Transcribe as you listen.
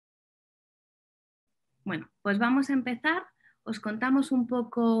Bueno, pues vamos a empezar. Os contamos un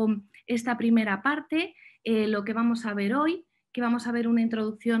poco esta primera parte, lo que vamos a ver hoy, que vamos a ver una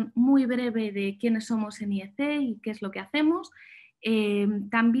introducción muy breve de quiénes somos en IEC y qué es lo que hacemos.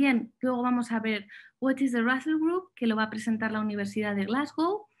 También luego vamos a ver What is the Russell Group, que lo va a presentar la Universidad de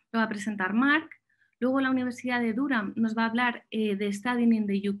Glasgow, lo va a presentar Mark. Luego la Universidad de Durham nos va a hablar de Studying in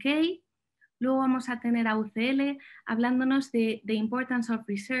the UK. Luego vamos a tener a UCL hablándonos de The Importance of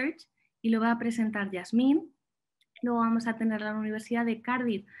Research y lo va a presentar Yasmín. Luego vamos a tener la Universidad de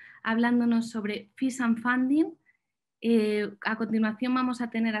Cardiff hablándonos sobre Fees and Funding. A continuación vamos a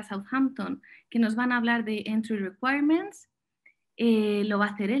tener a Southampton, que nos van a hablar de Entry Requirements. Lo va a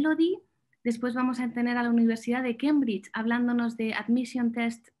hacer Elodie. Después vamos a tener a la Universidad de Cambridge hablándonos de Admission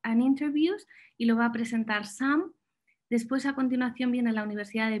Tests and Interviews y lo va a presentar Sam. Después a continuación viene la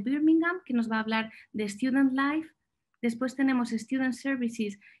Universidad de Birmingham, que nos va a hablar de Student Life. Después tenemos Student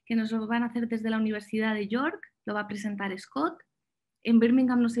Services, que nos lo van a hacer desde la Universidad de York, lo va a presentar Scott. En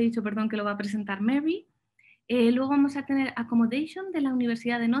Birmingham nos he dicho, perdón, que lo va a presentar Mary. Luego vamos a tener Accommodation de la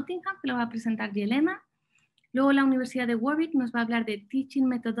Universidad de Nottingham, que lo va a presentar Yelena. Luego la Universidad de Warwick nos va a hablar de Teaching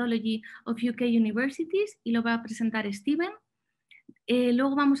Methodology of UK Universities y lo va a presentar Steven.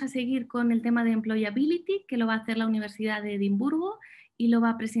 Luego vamos a seguir con el tema de Employability, que lo va a hacer la Universidad de Edimburgo y lo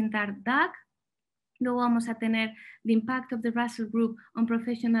va a presentar Doug. Luego vamos a tener The Impact of the Russell Group on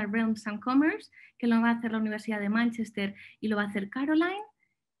Professional Realms and Commerce, que lo va a hacer la Universidad de Manchester y lo va a hacer Caroline.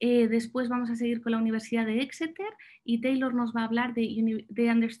 Después vamos a seguir con la Universidad de Exeter y Taylor nos va a hablar de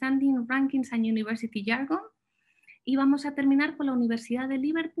Understanding Rankings and University Jargon. Y vamos a terminar con la Universidad de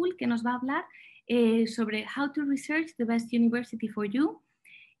Liverpool, que nos va a hablar sobre How to Research the Best University for You.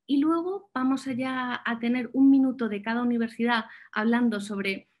 Y luego vamos allá a tener un minuto de cada universidad hablando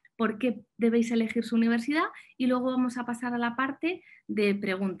sobre por qué debéis elegir su universidad y luego vamos a pasar a la parte de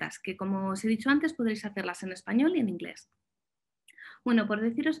preguntas, que como os he dicho antes podréis hacerlas en español y en inglés. Bueno, por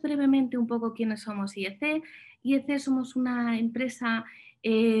deciros brevemente un poco quiénes somos IEC. IEC somos una empresa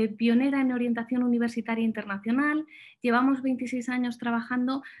pionera en orientación universitaria internacional. Llevamos 26 años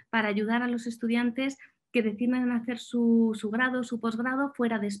trabajando para ayudar a los estudiantes que deciden hacer su grado, su posgrado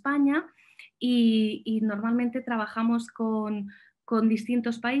fuera de España y normalmente trabajamos con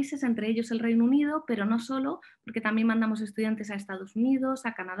distintos países, entre ellos el Reino Unido, pero no solo, porque también mandamos estudiantes a Estados Unidos,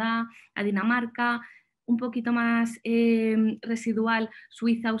 a Canadá, a Dinamarca, un poquito más residual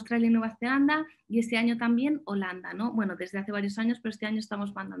Suiza, Australia y Nueva Zelanda y este año también Holanda, ¿no? Bueno, desde hace varios años, pero este año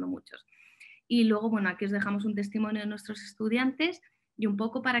estamos mandando muchos. Y luego, bueno, aquí os dejamos un testimonio de nuestros estudiantes y un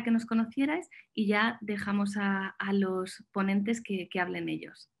poco para que nos conocierais y ya dejamos a los ponentes que hablen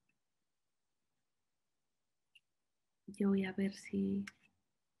ellos. Yo voy a ver si...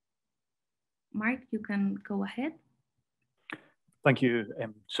 Mark, you can go ahead. Thank you,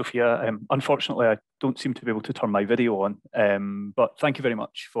 Sophia. Unfortunately, I don't seem to be able to turn my video on, but thank you very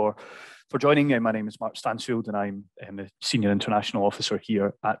much for joining. My name is Mark Stansfield and I'm a Senior International Officer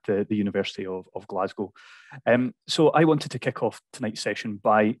here at the University of Glasgow. So I wanted to kick off tonight's session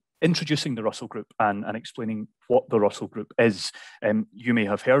by introducing the Russell Group and explaining what the Russell Group is. You may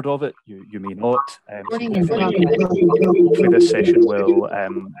have heard of it, you may not. So hopefully this session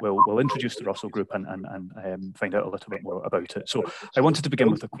will introduce the Russell Group and find out a little bit more about it. So I wanted to begin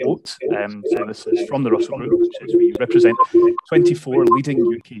with a quote. So this is from the Russell Group, which says, "We represent 24 leading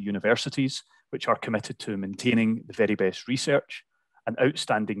UK universities which are committed to maintaining the very best research, an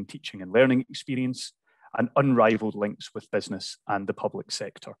outstanding teaching and learning experience, and unrivaled links with business and the public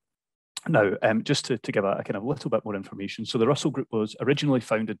sector." Now, just to give a kind of little bit more information, so the Russell Group was originally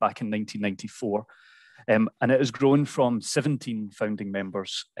founded back in 1994, and it has grown from 17 founding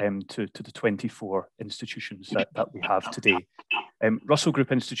members to the 24 institutions that we have today. Russell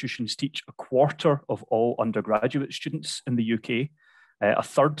Group institutions teach a quarter of all undergraduate students in the UK, a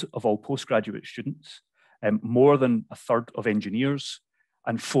third of all postgraduate students, more than a third of engineers,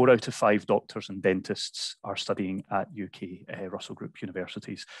 and 4 out of 5 doctors and dentists are studying at UK Russell Group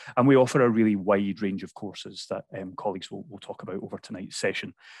universities. And we offer a really wide range of courses that colleagues will talk about over tonight's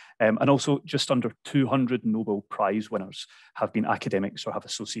session. And also just under 200 Nobel Prize winners have been academics or have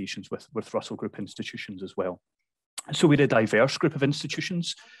associations with Russell Group institutions as well. So we're a diverse group of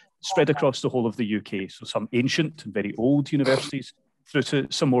institutions spread across the whole of the UK. So some ancient and very old universities through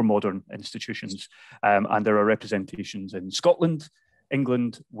to some more modern institutions. And there are representations in Scotland,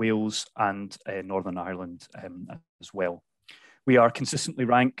 England, Wales, and Northern Ireland as well. We are consistently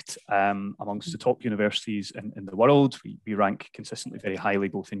ranked amongst the top universities in the world. We rank consistently very highly,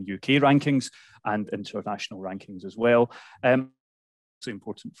 both in UK rankings and international rankings as well.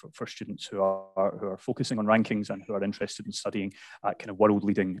 important for students who are focusing on rankings and who are interested in studying at kind of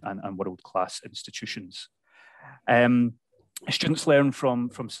world-leading and world-class institutions. Students learn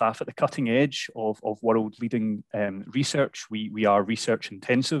from staff at the cutting edge of world-leading research. We are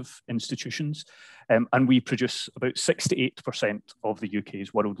research-intensive institutions, and we produce about 68% of the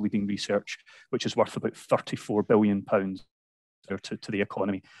UK's world-leading research, which is worth about £34 billion to the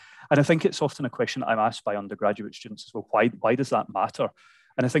economy. And I think it's often a question that I'm asked by undergraduate students as well, why does that matter?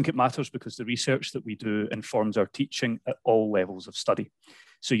 And I think it matters because the research that we do informs our teaching at all levels of study.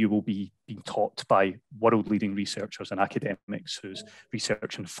 So you will be being taught by world-leading researchers and academics whose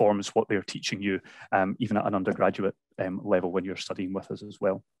research informs what they're teaching you, even at an undergraduate level when you're studying with us as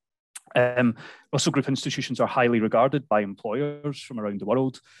well. Russell Group institutions are highly regarded by employers from around the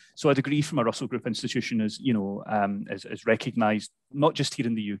world. So a degree from a Russell Group institution is recognised not just here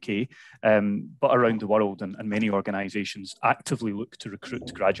in the UK, but around the world, and many organisations actively look to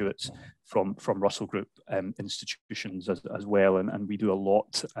recruit graduates from Russell Group institutions as well. And we do a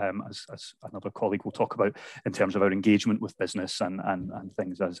lot, as another colleague will talk about, in terms of our engagement with business and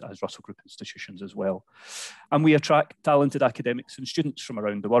things as Russell Group institutions as well. And we attract talented academics and students from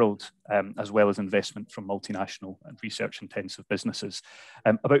around the world, as well as investment from multinational and research-intensive businesses.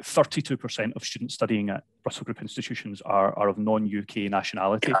 About 32% of students studying at Russell Group institutions are of non-UK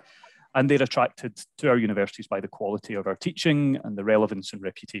nationality, and they're attracted to our universities by the quality of our teaching and the relevance and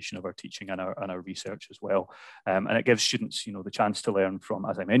reputation of our teaching and our research as well. And it gives students, the chance to learn from,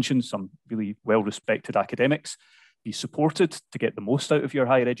 as I mentioned, some really well-respected academics, be supported to get the most out of your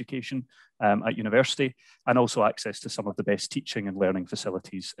higher education at university, and also access to some of the best teaching and learning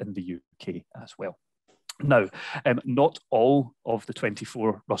facilities in the UK as well. Now, not all of the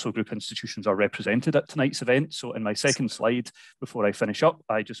 24 Russell Group institutions are represented at tonight's event. So in my second slide, before I finish up,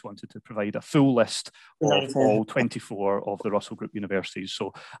 I just wanted to provide a full list of all 24 of the Russell Group universities.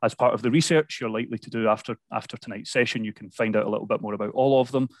 So as part of the research you're likely to do after tonight's session, you can find out a little bit more about all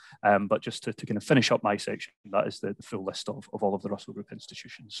of them. But just to kind of finish up my section, that is the full list of all of the Russell Group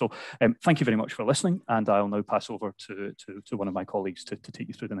institutions. So thank you very much for listening, and I'll now pass over to one of my colleagues to take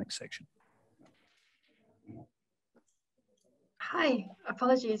you through the next section. Hi,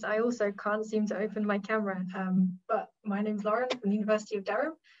 apologies, I also can't seem to open my camera, but my name's Lauren from the University of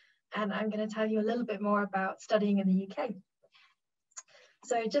Durham, and I'm going to tell you a little bit more about studying in the UK.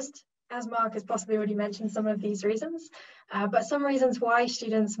 So just as Mark has possibly already mentioned some of these reasons, but some reasons why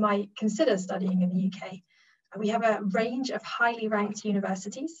students might consider studying in the UK. We have a range of highly ranked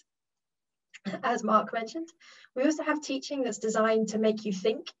universities, as Mark mentioned. We also have teaching that's designed to make you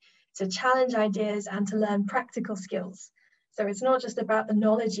think, to challenge ideas, and to learn practical skills. So it's not just about the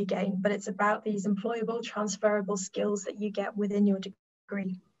knowledge you gain, but it's about these employable, transferable skills that you get within your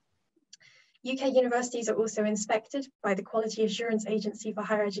degree. UK universities are also inspected by the Quality Assurance Agency for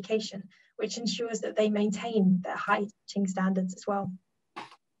Higher Education, which ensures that they maintain their high teaching standards as well.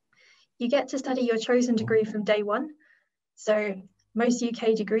 You get to study your chosen degree from day one. So most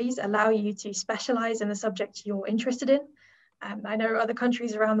UK degrees allow you to specialise in the subject you're interested in. I know other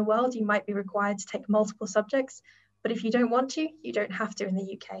countries around the world, you might be required to take multiple subjects, but if you don't want to, you don't have to in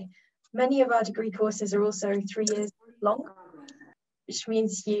the UK. Many of our degree courses are also 3 years long, which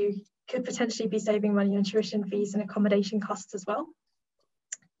means you could potentially be saving money on tuition fees and accommodation costs as well.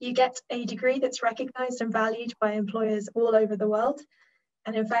 You get a degree that's recognised and valued by employers all over the world.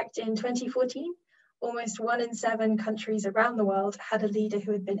 And in fact, in 2014, almost 1 in 7 countries around the world had a leader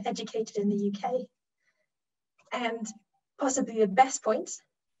who had been educated in the UK. And possibly the best point,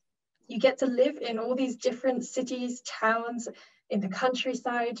 you get to live in all these different cities, towns, in the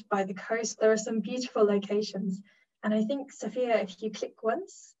countryside, by the coast. There are some beautiful locations. And I think, Sophia, if you click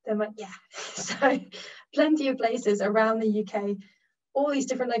once, there might, yeah. So plenty of places around the UK, all these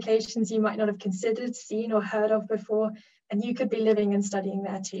different locations you might not have considered, seen or heard of before, and you could be living and studying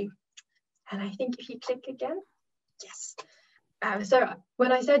there too. And I think if you click again, yes. So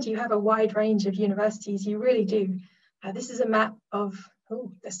when I said you have a wide range of universities, you really do. This is a map of,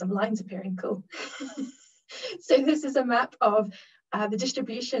 oh, there's some lines appearing, cool. So this is a map of the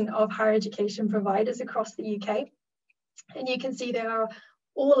distribution of higher education providers across the UK. And you can see they are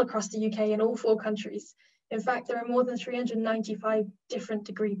all across the UK in all 4 countries. In fact, there are more than 395 different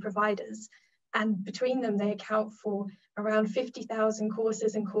degree providers. And between them, they account for around 50,000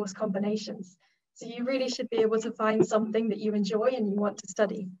 courses and course combinations. So you really should be able to find something that you enjoy and you want to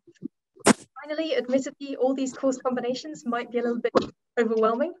study. Finally, admittedly, all these course combinations might be a little bit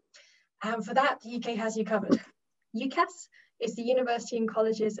overwhelming. And for that, the UK has you covered. UCAS is the University and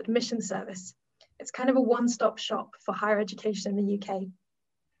Colleges Admission Service. It's kind of a one-stop shop for higher education in the UK.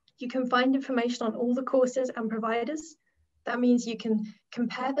 You can find information on all the courses and providers, That means you can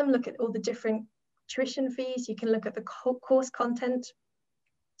compare them, look at all the different tuition fees, you can look at the course content,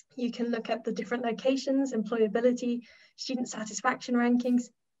 you can look at the different locations, employability, student satisfaction rankings.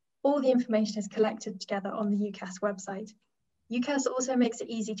 All the information is collected together on the UCAS website. UCAS also makes it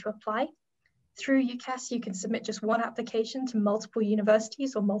easy to apply. Through UCAS, you can submit just one application to multiple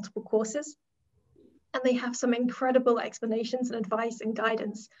universities or multiple courses. And they have some incredible explanations and advice and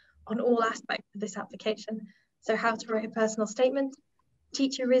guidance on all aspects of this application. So how to write a personal statement,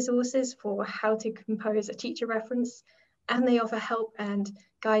 teacher resources for how to compose a teacher reference, and they offer help and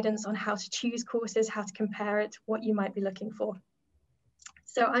guidance on how to choose courses, how to compare it, what you might be looking for.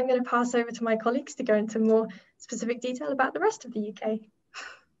 So I'm going to pass over to my colleagues to go into more specific detail about the rest of the UK.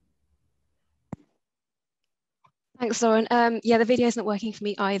 Thanks, Lauren. Yeah, the video isn't working for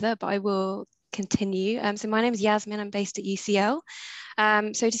me either, but I will continue. So my name is Yasmin, I'm based at UCL.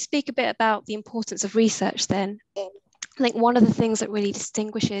 So to speak a bit about the importance of research then, I think one of the things that really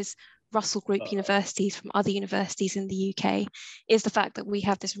distinguishes Russell Group universities from other universities in the UK is the fact that we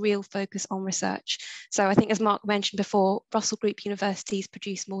have this real focus on research. So I think, as Mark mentioned before, Russell Group universities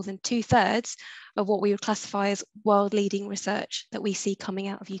produce more than 2/3 of what we would classify as world-leading research that we see coming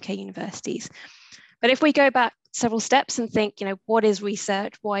out of UK universities. But if we go back several steps and think, what is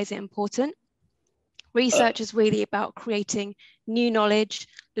research? Why is it important? Research is really about creating new knowledge,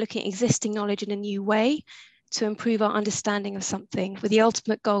 looking at existing knowledge in a new way to improve our understanding of something, with the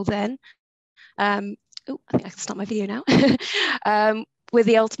ultimate goal then, I think I can start my video now, with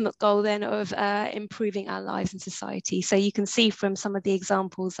the ultimate goal then of improving our lives in society. So you can see from some of the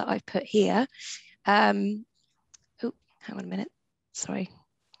examples that I've put here, hang on a minute, sorry.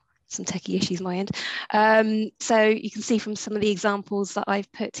 Some techie issues my end. So you can see from some of the examples that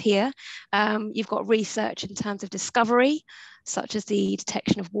I've put here, you've got research in terms of discovery, such as the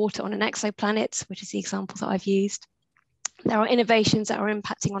detection of water on an exoplanet, which is the example that I've used. There are innovations that are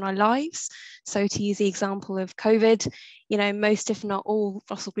impacting on our lives. So to use the example of COVID, most, if not all,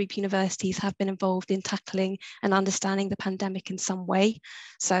 Russell Group universities have been involved in tackling and understanding the pandemic in some way.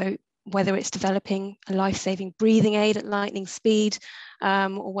 So whether it's developing a life-saving breathing aid at lightning speed,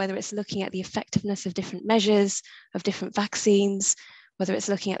 or whether it's looking at the effectiveness of different measures, of different vaccines, whether it's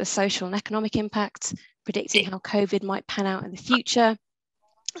looking at the social and economic impact, predicting how COVID might pan out in the future.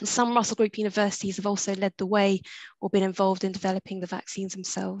 And some Russell Group universities have also led the way or been involved in developing the vaccines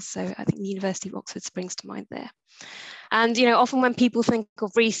themselves. So I think the University of Oxford springs to mind there. And often when people think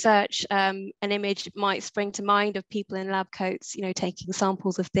of research, an image might spring to mind of people in lab coats, taking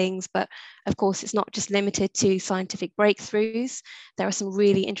samples of things. But of course, it's not just limited to scientific breakthroughs. There are some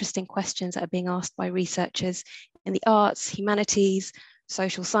really interesting questions that are being asked by researchers in the arts, humanities,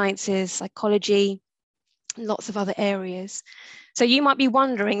 social sciences, psychology, and lots of other areas. So you might be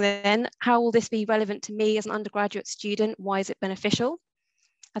wondering then, how will this be relevant to me as an undergraduate student? Why is it beneficial?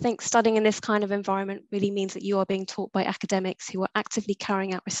 I think studying in this kind of environment really means that you are being taught by academics who are actively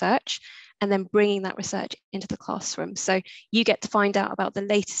carrying out research and then bringing that research into the classroom. So you get to find out about the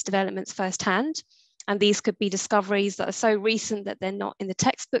latest developments firsthand. And these could be discoveries that are so recent that they're not in the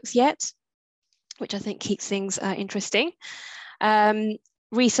textbooks yet, which I think keeps things interesting.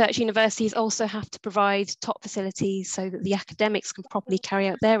 Research universities also have to provide top facilities so that the academics can properly carry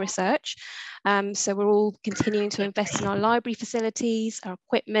out their research. So we're all continuing to invest in our library facilities, our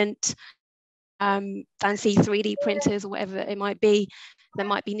equipment, fancy 3D printers or whatever it might be that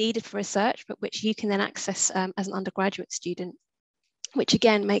might be needed for research, but which you can then access as an undergraduate student, which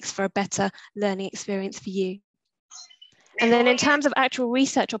again makes for a better learning experience for you. And then in terms of actual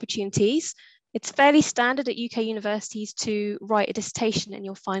research opportunities, it's fairly standard at UK universities to write a dissertation in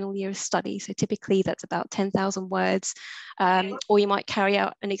your final year of study. So typically that's about 10,000 words, or you might carry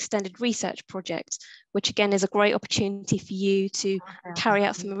out an extended research project, which again is a great opportunity for you to carry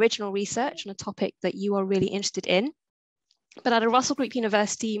out some original research on a topic that you are really interested in. But at a Russell Group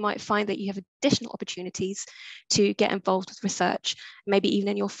university, you might find that you have additional opportunities to get involved with research, maybe even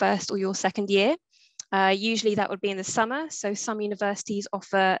in your first or your second year. Usually that would be in the summer. So some universities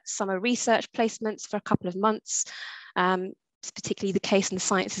offer summer research placements for a couple of months. It's particularly the case in the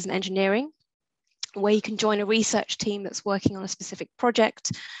sciences and engineering, where you can join a research team that's working on a specific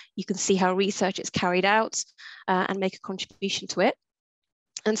project. You can see how research is carried out and make a contribution to it.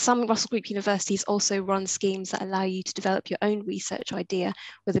 And some Russell Group universities also run schemes that allow you to develop your own research idea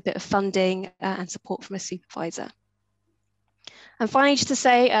with a bit of funding and support from a supervisor. And finally, just to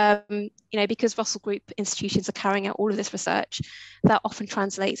say, because Russell Group institutions are carrying out all of this research, that often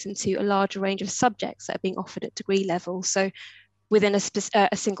translates into a larger range of subjects that are being offered at degree level. So within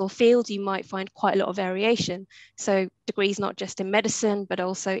a single field, you might find quite a lot of variation. So degrees not just in medicine, but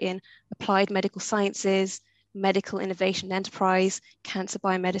also in applied medical sciences, medical innovation enterprise, cancer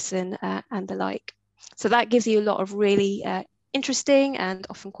biomedicine, and the like. So that gives you a lot of really interesting and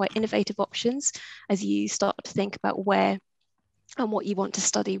often quite innovative options as you start to think about where and what you want to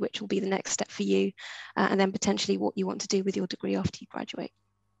study, which will be the next step for you, and then potentially what you want to do with your degree after you graduate.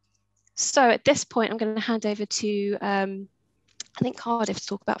 So at this point, I'm going to hand over to, I think, Cardiff to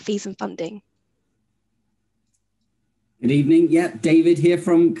talk about fees and funding. Good evening. Yeah, David here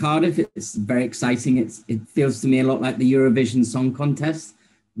from Cardiff. It's very exciting. It feels to me a lot like the Eurovision Song Contest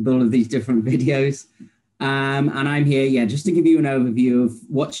with all of these different videos. And I'm here, yeah, just to give you an overview of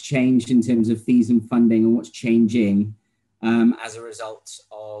what's changed in terms of fees and funding and what's changing as a result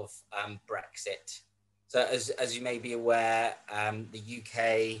of Brexit. So as you may be aware, the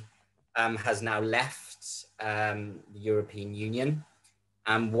UK has now left the European Union.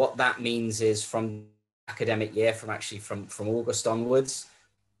 And what that means is from academic year, from August onwards,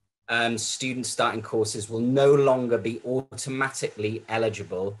 students starting courses will no longer be automatically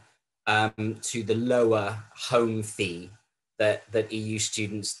eligible to the lower home fee that EU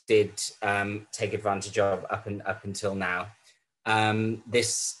students did take advantage of up until now.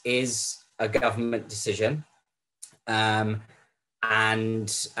 This is a government decision, and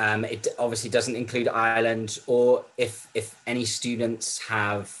it obviously doesn't include Ireland, or if any students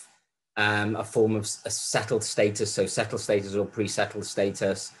have a form of a settled status, so settled status or pre-settled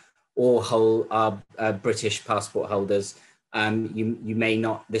status, or British passport holders. You may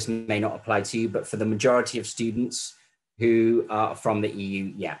not, this may not apply to you, but for the majority of students who are from the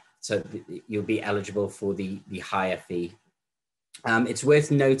EU, yeah, so you'll be eligible for the higher fee. It's worth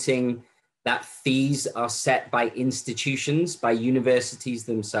noting that fees are set by institutions, by universities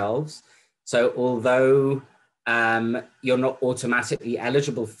themselves. So although you're not automatically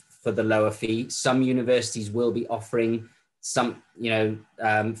eligible for the lower fee, some universities will be offering some,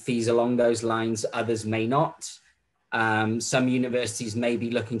 fees along those lines, others may not. Some universities may be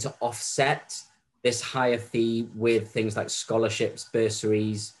looking to offset this higher fee with things like scholarships,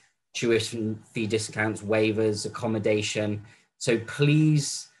 bursaries, tuition fee discounts, waivers, accommodation. So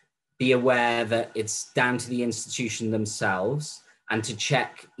please be aware that it's down to the institution themselves and to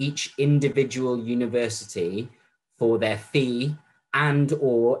check each individual university for their fee and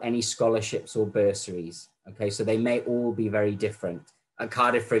or any scholarships or bursaries. Okay, so they may all be very different. At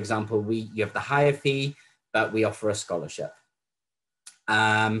Cardiff, for example, you have the higher fee, but we offer a scholarship.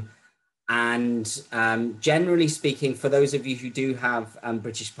 Generally speaking, for those of you who do have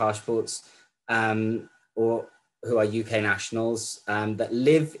British passports or who are UK nationals that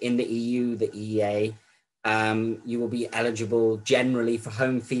live in the EU, the EEA, you will be eligible generally for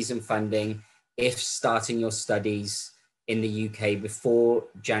home fees and funding if starting your studies in the UK before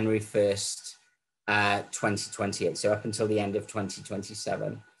January 1st, 2028, so up until the end of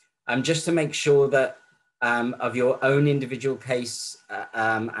 2027. Just to make sure that of your own individual case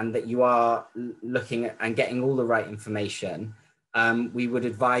and that you are looking at and getting all the right information, we would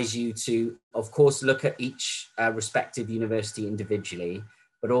advise you to, of course, look at each respective university individually,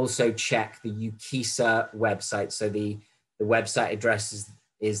 but also check the UKISA website. So the website address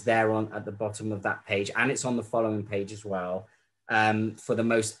is there at the bottom of that page, and it's on the following page as well, for the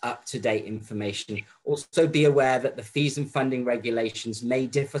most up-to-date information. Also be aware that the fees and funding regulations may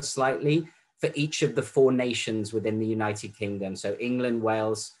differ slightly for each of the 4 nations within the United Kingdom. So England,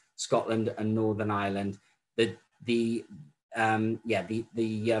 Wales, Scotland, and Northern Ireland. The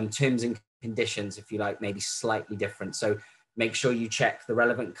terms and conditions, if you like, may be slightly different. So make sure you check the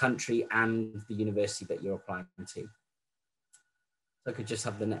relevant country and the university that you're applying to. So I could just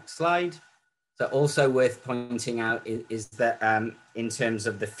have the next slide. So also worth pointing out is that in terms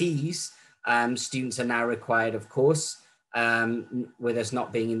of the fees, students are now required, of course, with us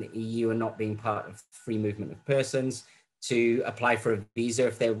not being in the EU and not being part of free movement of persons, to apply for a visa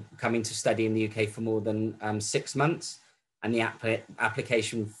if they're coming to study in the UK for more than 6 months. And the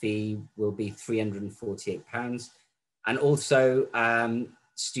application fee will be £348. And also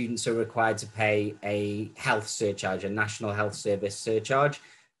students are required to pay a health surcharge, a National Health Service surcharge,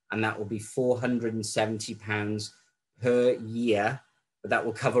 and that will be £470 per year. But that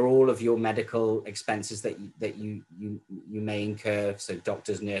will cover all of your medical expenses that you may incur, so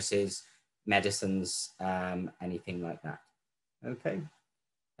doctors, nurses, medicines, anything like that. Okay,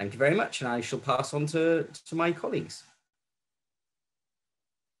 thank you very much, and I shall pass on to my colleagues.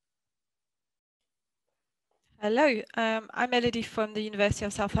 Hello, I'm Elodie from the University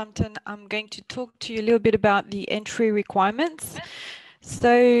of Southampton. I'm going to talk to you a little bit about the entry requirements.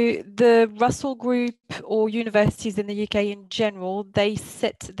 So the Russell Group or universities in the UK in general, they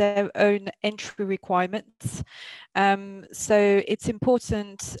set their own entry requirements. So it's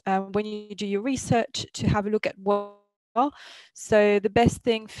important when you do your research to have a look at what. So the best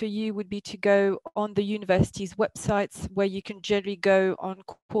thing for you would be to go on the university's websites, where you can generally go on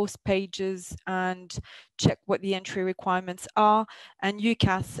course pages and check what the entry requirements are. And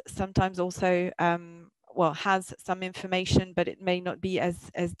UCAS sometimes also well, has some information, but it may not be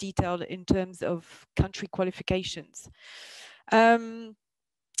as detailed in terms of country qualifications. So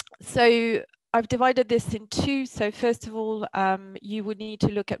I've divided this in two. So first of all, you would need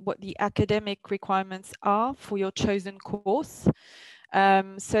to look at what the academic requirements are for your chosen course.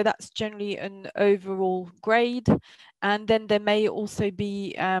 So that's generally an overall grade. And then there may also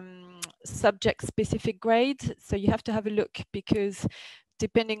be subject-specific grades. So you have to have a look, because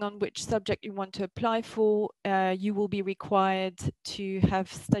depending on which subject you want to apply for, you will be required to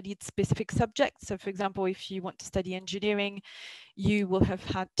have studied specific subjects. So for example, if you want to study engineering, you will have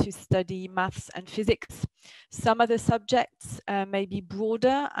had to study maths and physics. Some other subjects may be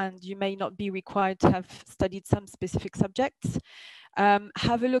broader, and you may not be required to have studied some specific subjects.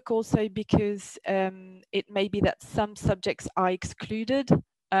 Have a look also, because it may be that some subjects are excluded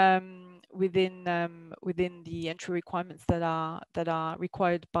within the entry requirements that are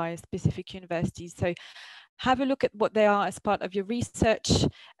required by specific universities. So have a look at what they are as part of your research.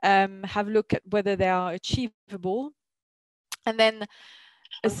 Have a look at whether they are achievable. And then,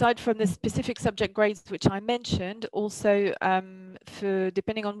 aside from the specific subject grades which I mentioned, also for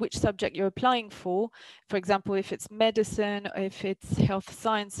depending on which subject you're applying for example, if it's medicine, or if it's health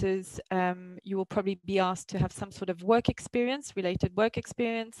sciences, you will probably be asked to have some sort of work experience, related work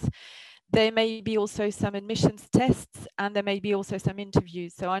experience. There may be also some admissions tests, and there may be also some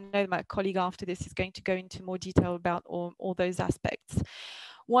interviews. So I know my colleague after this is going to go into more detail about all those aspects.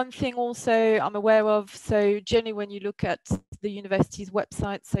 One thing also I'm aware of, so generally when you look at the university's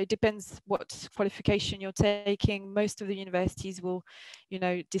website, so it depends what qualification you're taking. Most of the universities will,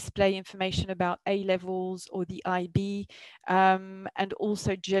 display information about A levels or the IB, and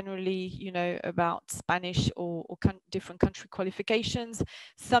also generally, about Spanish or different country qualifications.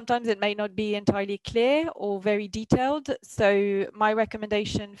 Sometimes it may not be entirely clear or very detailed. So my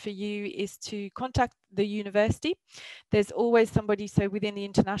recommendation for you is to contact the university. There's always somebody, so within the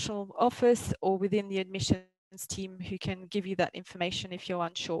international office or within the admissions team, who can give you that information if you're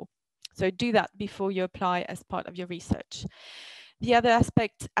unsure. So do that before you apply as part of your research. The other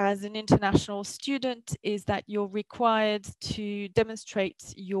aspect as an international student is that you're required to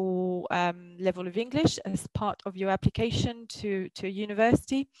demonstrate your level of English as part of your application to a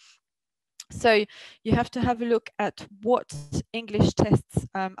university. So you have to have a look at what English tests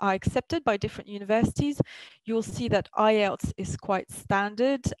are accepted by different universities. You'll see that IELTS is quite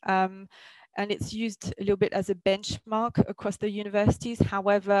standard, and it's used a little bit as a benchmark across the universities.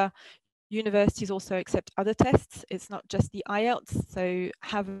 However, universities also accept other tests. It's not just the IELTS, so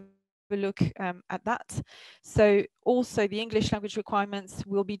have a look at that. So also the English language requirements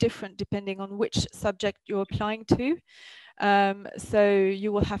will be different depending on which subject you're applying to. So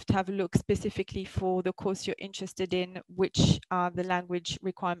you will have to have a look specifically for the course you're interested in, which are the language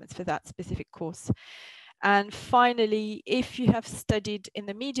requirements for that specific course. And finally, if you have studied in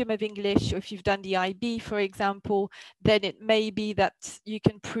the medium of English, or if you've done the IB, for example, then it may be that you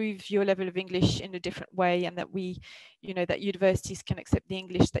can prove your level of English in a different way, and that that universities can accept the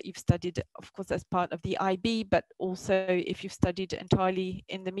English that you've studied, of course, as part of the IB, but also if you've studied entirely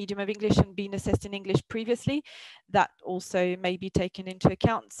in the medium of English and been assessed in English previously, that also may be taken into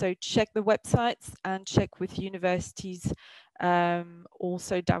account. So check the websites and check with universities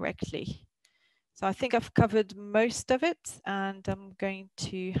also directly. So I think I've covered most of it, and I'm going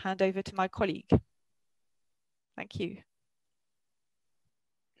to hand over to my colleague. Thank you.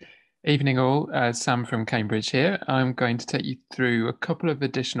 Evening all, Sam from Cambridge here. I'm going to take you through a couple of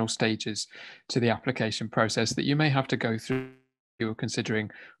additional stages to the application process that you may have to go through if you're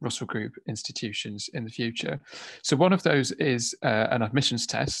considering Russell Group institutions in the future. So one of those is an admissions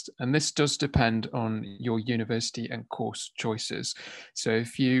test, and this does depend on your university and course choices. So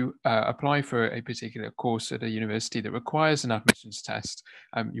if you apply for a particular course at a university that requires an admissions test,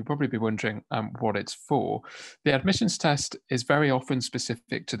 you'll probably be wondering what it's for. The admissions test is very often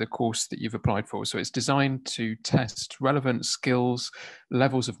specific to the course that you've applied for. So it's designed to test relevant skills,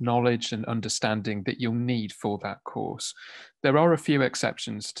 levels of knowledge and understanding that you'll need for that course. There are a few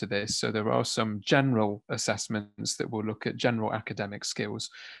exceptions to this. So there are some general assessments that will look at general academic skills,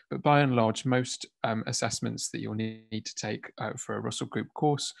 but by and large, most assessments that you'll need to take for a Russell Group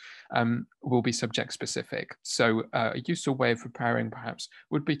course will be subject specific. So a useful way of preparing perhaps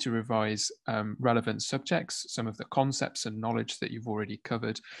would be to revise relevant subjects, some of the concepts and knowledge that you've already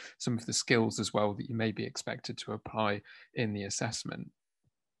covered, some of the skills as well that you may be expected to apply in the assessment.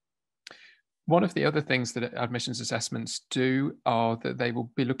 One of the other things that admissions assessments do are that they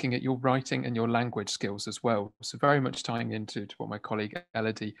will be looking at your writing and your language skills as well. So very much tying into what my colleague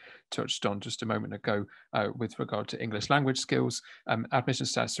Elodie touched on just a moment ago with regard to English language skills.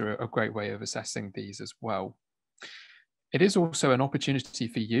 Admissions tests are a great way of assessing these as well. It is also an opportunity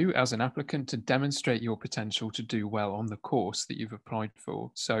for you as an applicant to demonstrate your potential to do well on the course that you've applied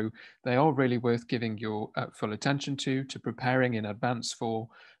for. So they are really worth giving your full attention to preparing in advance for,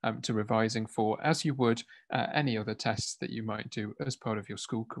 to revising for, as you would any other tests that you might do as part of your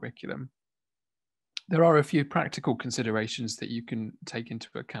school curriculum. There are a few practical considerations that you can take into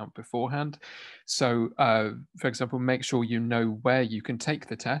account beforehand. So, for example, make sure you know where you can take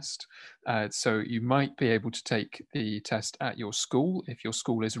the test. So you might be able to take the test at your school if your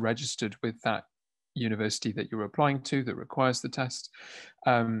school is registered with that university that you're applying to that requires the test.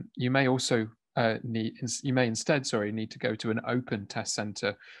 You may also need to go to an open test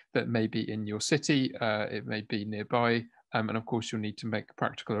centre that may be in your city, it may be nearby. And of course, you'll need to make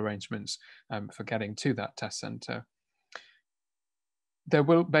practical arrangements for getting to that test centre. There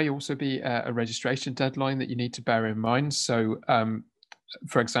may also be a registration deadline that you need to bear in mind. So,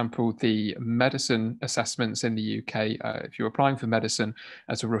 for example, the medicine assessments in the UK, if you're applying for medicine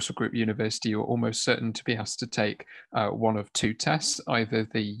as a Russell Group university, you're almost certain to be asked to take one of two tests, either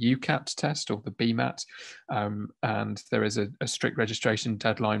the UCAT test or the BMAT. And there is a strict registration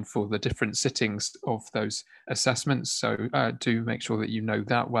deadline for the different sittings of those assessments. So do make sure that you know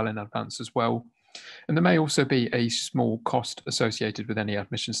that well in advance as well. And there may also be a small cost associated with any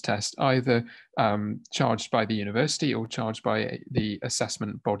admissions test, either charged by the university or charged by the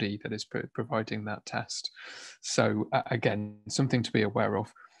assessment body that is providing that test. So again, something to be aware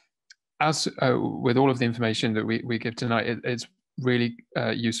of. As with all of the information that we give tonight, it's really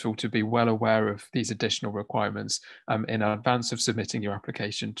useful to be well aware of these additional requirements in advance of submitting your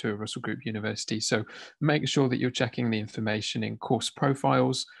application to a Russell Group university. So make sure that you're checking the information in course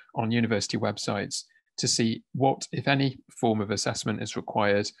profiles on university websites to see what, if any, form of assessment is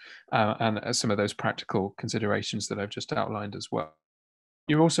required and some of those practical considerations that I've just outlined as well.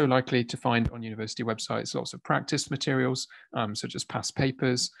 You're also likely to find on university websites lots of practice materials, such as past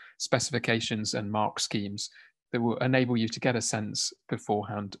papers, specifications, and mark schemes that will enable you to get a sense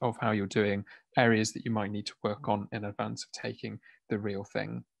beforehand of how you're doing, areas that you might need to work on in advance of taking the real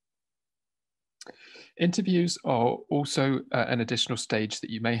thing. Interviews are also an additional stage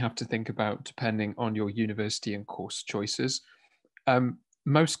that you may have to think about depending on your university and course choices.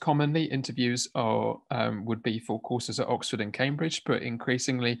 Most commonly, interviews would be for courses at Oxford and Cambridge, but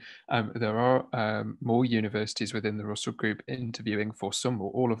increasingly there are more universities within the Russell Group interviewing for some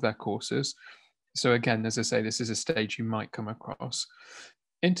or all of their courses. So again, as I say, this is a stage you might come across.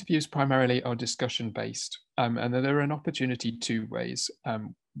 Interviews primarily are discussion-based, and there are an opportunity two ways.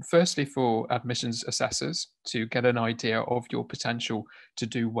 Firstly, for admissions assessors to get an idea of your potential to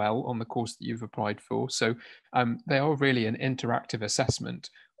do well on the course that you've applied for. So they are really an interactive assessment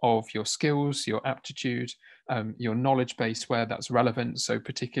of your skills, your aptitude, your knowledge base where that's relevant. So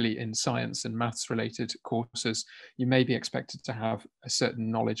particularly in science and maths related courses, you may be expected to have a certain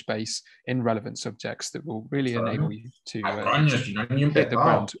knowledge base in relevant subjects that will really enable you to hit the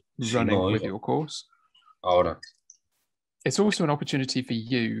ground running with your course. It's also an opportunity for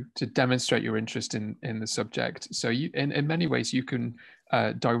you to demonstrate your interest in the subject. So you, in many ways, you can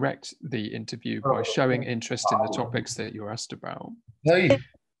direct the interview by showing interest in the topics that you're asked about.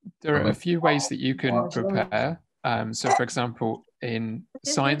 There are a few ways that you can prepare. So for example, in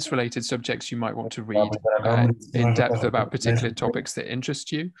science-related subjects, you might want to read in depth about particular topics that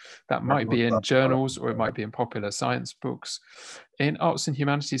interest you. That might be in journals or it might be in popular science books. In arts and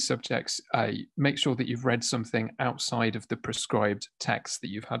humanities subjects, make sure that you've read something outside of the prescribed text that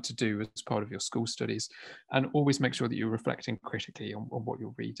you've had to do as part of your school studies, and always make sure that you're reflecting critically on what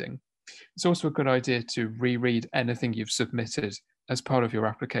you're reading. It's also a good idea to reread anything you've submitted as part of your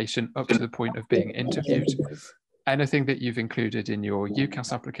application up to the point of being interviewed. Anything that you've included in your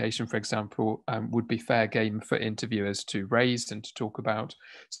UCAS application, for example, would be fair game for interviewers to raise and to talk about.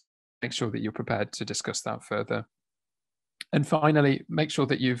 So make sure that you're prepared to discuss that further. And finally, make sure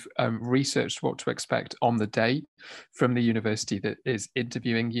that you've researched what to expect on the day from the university that is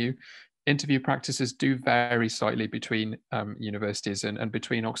interviewing you. Interview practices do vary slightly between universities and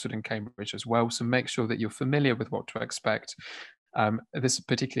between Oxford and Cambridge as well. So make sure that you're familiar with what to expect. This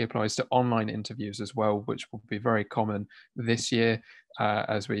particularly applies to online interviews as well, which will be very common this year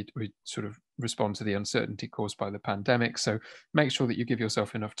as we sort of respond to the uncertainty caused by the pandemic. So make sure that you give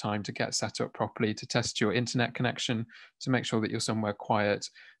yourself enough time to get set up properly, to test your internet connection, to make sure that you're somewhere quiet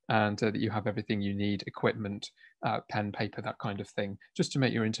and that you have everything you need, equipment, pen, paper, that kind of thing, just to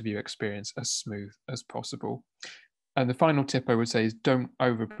make your interview experience as smooth as possible. And the final tip I would say is don't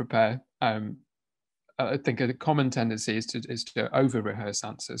over-prepare. I think a common tendency is to over-rehearse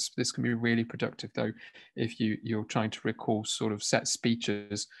answers. This can be really productive, though, if you're trying to recall sort of set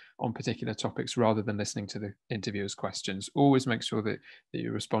speeches on particular topics rather than listening to the interviewer's questions. Always make sure that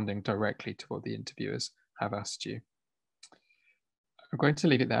you're responding directly to what the interviewers have asked you. I'm going to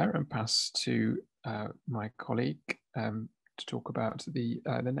leave it there and pass to my colleague to talk about the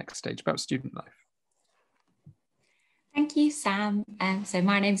next stage, about student life. Thank you, Sam. So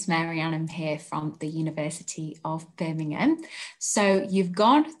my name's Marianne. I'm here from the University of Birmingham. So you've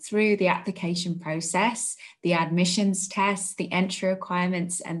gone through the application process, the admissions tests, the entry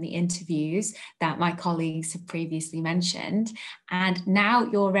requirements and the interviews that my colleagues have previously mentioned. And now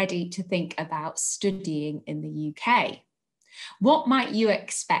you're ready to think about studying in the UK. What might you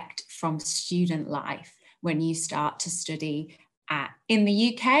expect from student life when you start to study in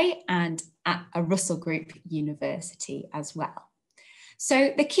the UK and at a Russell Group university as well?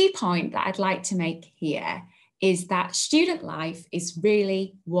 So the key point that I'd like to make here is that student life is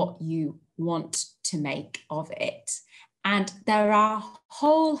really what you want to make of it. And there are a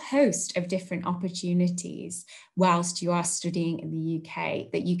whole host of different opportunities whilst you are studying in the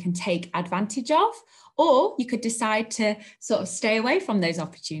UK that you can take advantage of, or you could decide to sort of stay away from those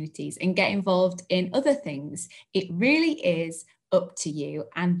opportunities and get involved in other things. It really is up to you,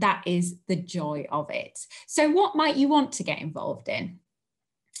 and that is the joy of it. So what might you want to get involved in?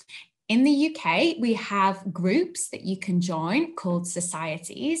 In the UK, we have groups that you can join called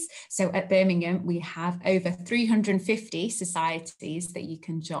societies. So at Birmingham, we have over 350 societies that you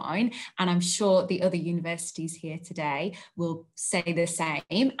can join. And I'm sure the other universities here today will say the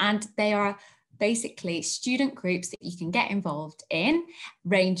same. And they are basically student groups that you can get involved in,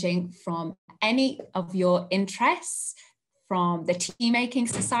 ranging from any of your interests, from the tea making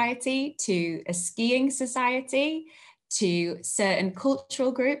society to a skiing society, to certain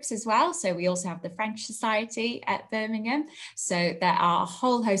cultural groups as well. So we also have the French Society at Birmingham. So there are a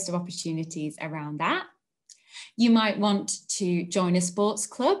whole host of opportunities around that. You might want to join a sports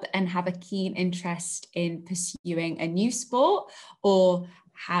club and have a keen interest in pursuing a new sport, or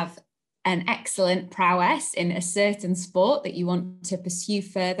have an excellent prowess in a certain sport that you want to pursue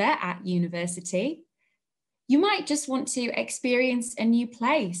further at university. You might just want to experience a new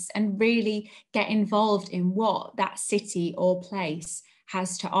place and really get involved in what that city or place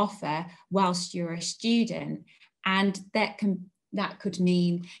has to offer whilst you're a student. And that could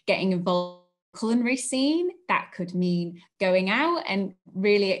mean getting involved in the culinary scene. That could mean going out and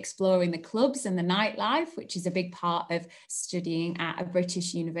really exploring the clubs and the nightlife, which is a big part of studying at a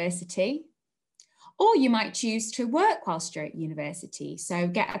British university. Or you might choose to work whilst you're at university. So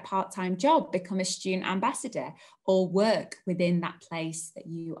get a part-time job, become a student ambassador, or work within that place that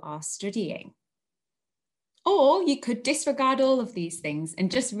you are studying. Or you could disregard all of these things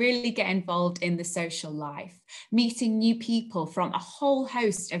and just really get involved in the social life, meeting new people from a whole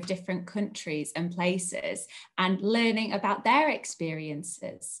host of different countries and places and learning about their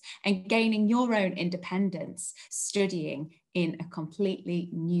experiences and gaining your own independence, studying in a completely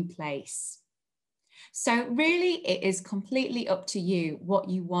new place. So really, it is completely up to you what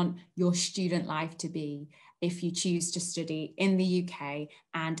you want your student life to be if you choose to study in the UK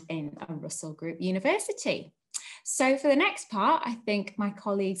and in a Russell Group university. So for the next part, I think my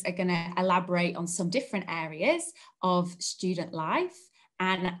colleagues are going to elaborate on some different areas of student life.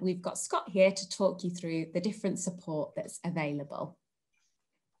 And we've got Scott here to talk you through the different support that's available.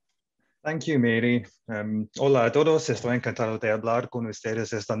 Thank you, Mary. Hola a todos, estoy encantado de hablar con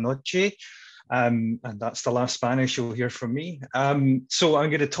ustedes esta noche. And that's the last Spanish you'll hear from me. So I'm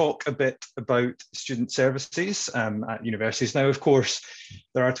going to talk a bit about student services at universities. Now, of course,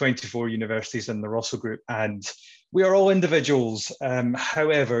 there are 24 universities in the Russell Group, and we are all individuals.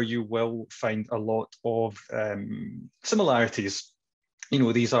 However, you will find a lot of similarities. You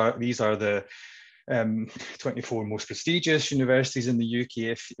know, these are the 24 most prestigious universities in the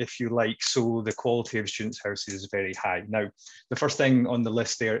UK, if you like, so the quality of students' houses is very high. Now, the first thing on the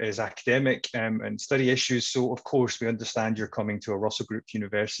list there is academic and study issues. So of course, we understand you're coming to a Russell Group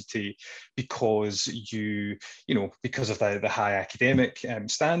university because because of the high academic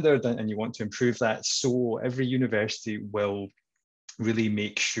standard, and you want to improve that. So every university will really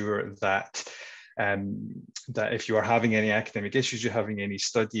make sure that that if you are having any academic issues, you're having any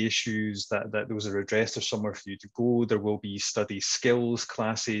study issues, that those are addressed. There's somewhere for you to go. There will be study skills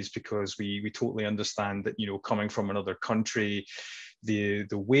classes, because we totally understand that, coming from another country, the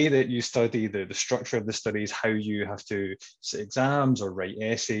way that you study, the structure of the studies, how you have to sit exams or write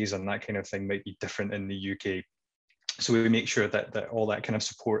essays and that kind of thing might be different in the UK. So we make sure that all that kind of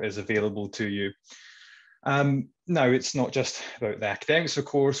support is available to you. Now, it's not just about the academics, of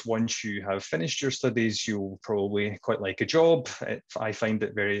course. Once you have finished your studies, you'll probably quite like a job. I find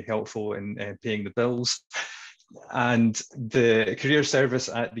it very helpful in paying the bills. And the career service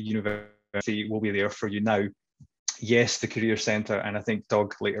at the university will be there for you now. Yes, the Career Centre, and I think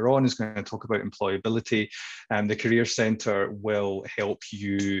Doug later on is going to talk about employability. The Career Centre will help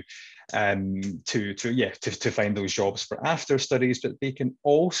you to find those jobs for after studies, but they can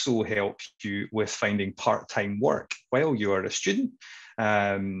also help you with finding part-time work while you are a student.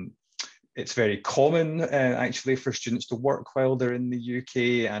 It's very common actually for students to work while they're in the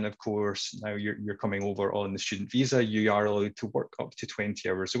UK, and of course now you're coming over on the student visa, you are allowed to work up to 20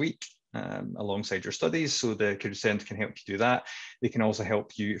 hours a week alongside your studies, so the Career Centre can help you do that. They can also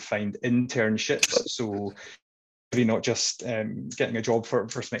help you find internships, so maybe not just getting a job for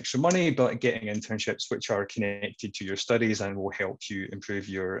some extra money, but getting internships which are connected to your studies and will help you improve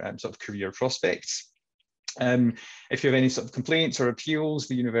your sort of career prospects. If you have any sort of complaints or appeals,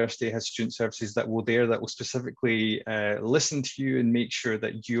 the university has student services that will specifically listen to you and make sure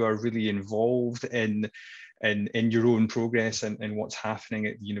that you are really involved in your own progress and what's happening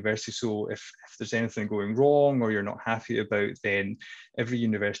at the university. So if there's anything going wrong or you're not happy about, then every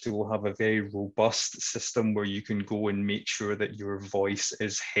university will have a very robust system where you can go and make sure that your voice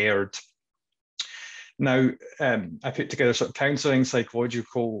is heard. Now, I put together sort of counselling,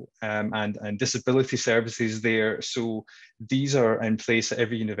 psychological and disability services there. So these are in place at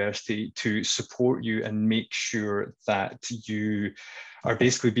every university to support you and make sure that you are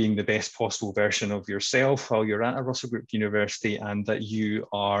basically being the best possible version of yourself while you're at a Russell Group university, and that you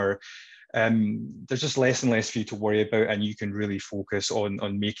are, there's just less and less for you to worry about, and you can really focus on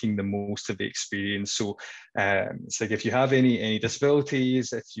making the most of the experience. So it's like if you have any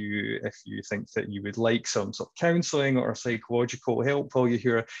disabilities, if you think that you would like some sort of counselling or psychological help while you're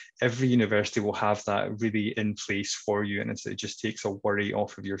here, every university will have that really in place for you, and it just takes a worry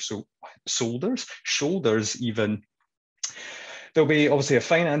off of your shoulders even. There'll be obviously a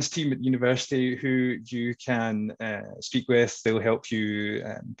finance team at the university who you can speak with. They'll help you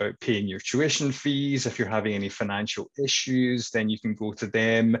about paying your tuition fees. If you're having any financial issues, then you can go to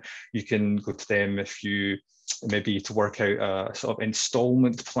them. You can go to them if you maybe to work out a sort of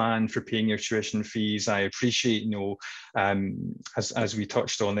installment plan for paying your tuition fees. I appreciate, as we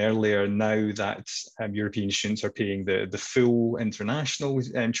touched on earlier, now that European students are paying the full international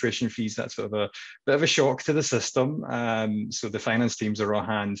tuition fees. That's sort of a bit of a shock to the system. So the finance teams are on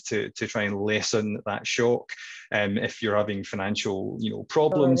hand to try and lessen that shock. If you're having financial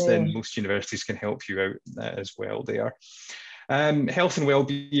problems, then most universities can help you out as well there. Health and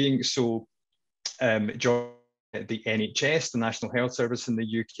well-being. So the NHS, the National Health Service in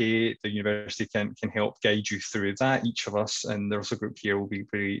the UK, the university can help guide you through that. Each of us in the Russell Group here will be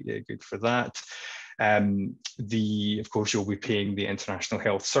very good for that. Of course, you'll be paying the international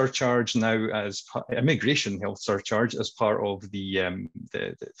health surcharge now as immigration health surcharge as part of the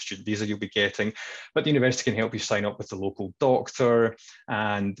student visa you'll be getting. But the university can help you sign up with the local doctor,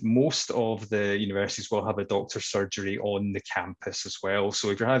 and most of the universities will have a doctor's surgery on the campus as well. So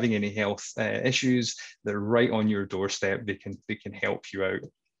if you're having any health issues, they're right on your doorstep. They can help you out.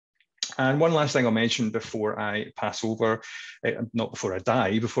 And one last thing I'll mention before I pass over, not before I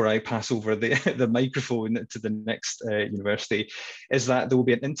die, before I pass over the microphone to the next university, is that there will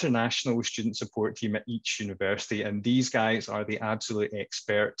be an international student support team at each university. And these guys are the absolute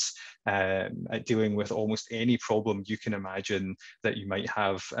experts at dealing with almost any problem you can imagine that you might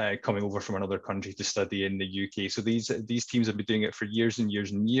have coming over from another country to study in the UK. So these teams have been doing it for years and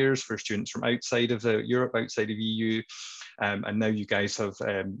years and years for students from outside of Europe, outside of EU. And now you guys have,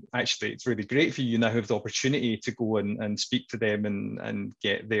 actually, it's really great for you. You now have the opportunity to go and speak to them and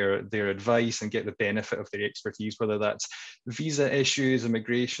get their advice and get the benefit of their expertise, whether that's visa issues,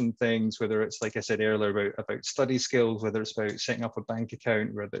 immigration things, whether it's, like I said earlier, about study skills, whether it's about setting up a bank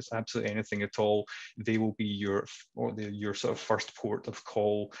account, whether it's absolutely anything at all. They will be your sort of first port of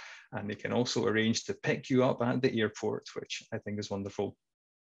call, and they can also arrange to pick you up at the airport, which I think is wonderful.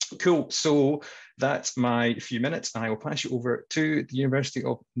 Cool, so that's my few minutes, and I will pass you over to the University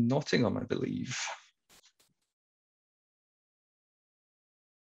of Nottingham, I believe.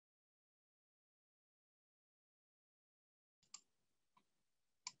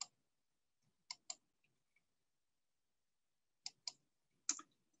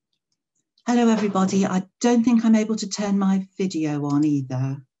 Hello everybody, I don't think I'm able to turn my video on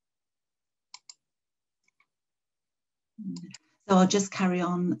either. So I'll just carry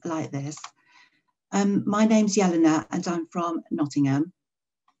on like this. My name's Jelena and I'm from Nottingham.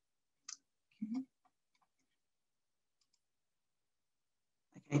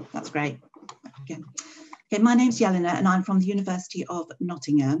 Okay, that's great. Okay, my name's Jelena and I'm from the University of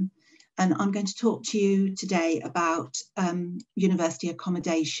Nottingham, and I'm going to talk to you today about university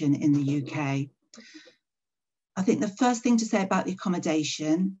accommodation in the UK. I think the first thing to say about the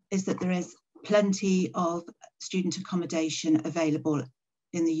accommodation is that there is plenty of student accommodation available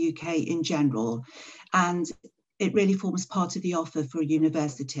in the UK in general, and it really forms part of the offer for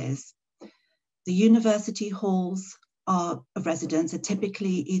universities. The university halls of residence are typically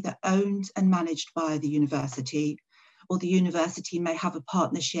either owned and managed by the university, or the university may have a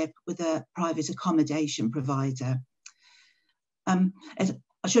partnership with a private accommodation provider.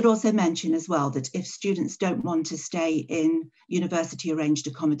 I should also mention as well that if students don't want to stay in university arranged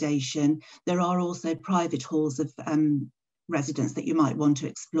accommodation, there are also private halls of residence that you might want to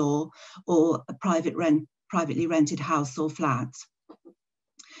explore, or a privately rented house or flat.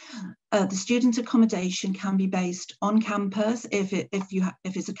 The student accommodation can be based on campus if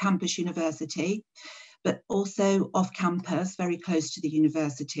it's a campus university, but also off campus, very close to the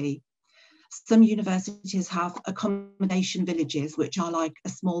university. Some universities have accommodation villages, which are like a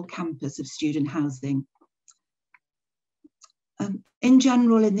small campus of student housing. In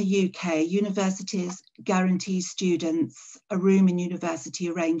general, in the UK, universities guarantee students a room in university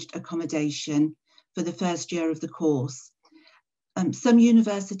arranged accommodation for the first year of the course. Some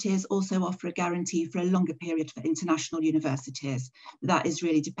universities also offer a guarantee for a longer period for international universities. That is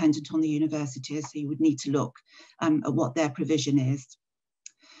really dependent on the universities, so you would need to look at what their provision is.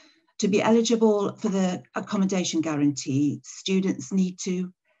 To be eligible for the accommodation guarantee, students need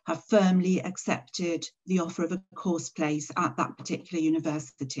to have firmly accepted the offer of a course place at that particular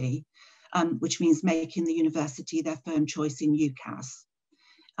university, which means making the university their firm choice in UCAS.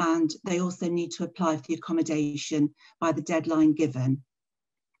 And they also need to apply for the accommodation by the deadline given.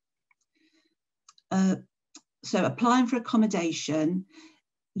 So applying for accommodation,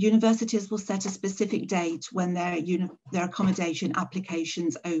 universities will set a specific date when their accommodation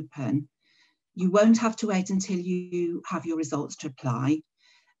applications open. You won't have to wait until you have your results to apply,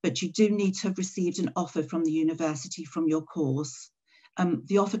 but you do need to have received an offer from the university from your course.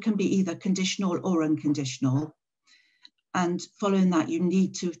 The offer can be either conditional or unconditional. And following that, you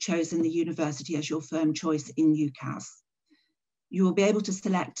need to have chosen the university as your firm choice in UCAS. You will be able to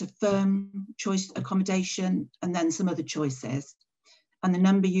select a firm choice accommodation and then some other choices. And the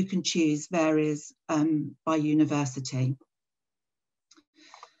number you can choose varies by university.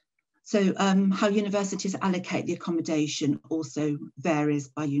 So how universities allocate the accommodation also varies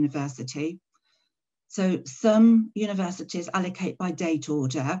by university. So some universities allocate by date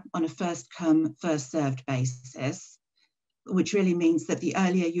order on a first come, first served basis, which really means that the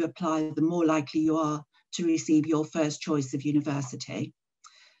earlier you apply, the more likely you are to receive your first choice of university.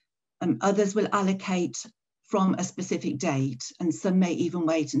 Others will allocate from a specific date, and some may even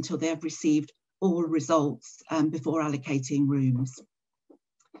wait until they have received all results before allocating rooms.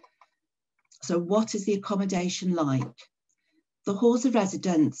 So what is the accommodation like? The halls of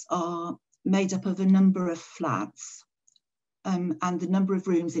residence are made up of a number of flats, and the number of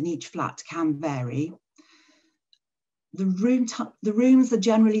rooms in each flat can vary. The rooms are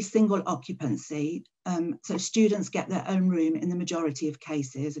generally single occupancy, so students get their own room in the majority of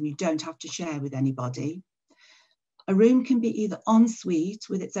cases, and you don't have to share with anybody. A room can be either en suite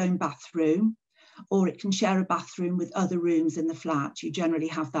with its own bathroom, or it can share a bathroom with other rooms in the flat. You generally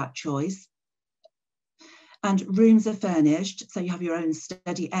have that choice. And rooms are furnished, so you have your own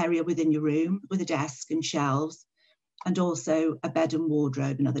study area within your room with a desk and shelves, and also a bed and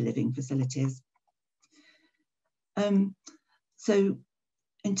wardrobe and other living facilities. So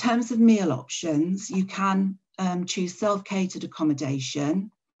in terms of meal options, you can choose self-catered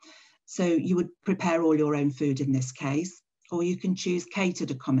accommodation. So you would prepare all your own food in this case, or you can choose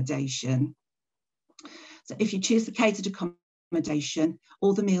catered accommodation. So if you choose the catered accommodation,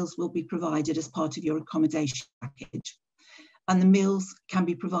 all the meals will be provided as part of your accommodation package. And the meals can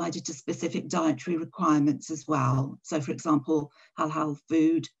be provided to specific dietary requirements as well. So for example, halal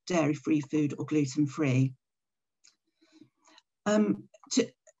food, dairy-free food, or gluten-free.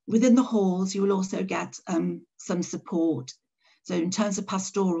 Within the halls, you will also get some support. So in terms of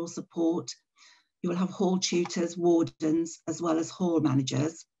pastoral support, you will have hall tutors, wardens, as well as hall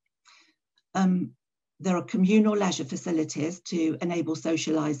managers. There are communal leisure facilities to enable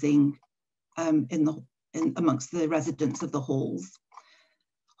socialising amongst the residents of the halls.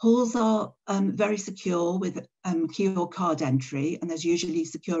 Halls are very secure with key or card entry, and there's usually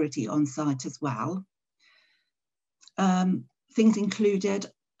security on site as well. Things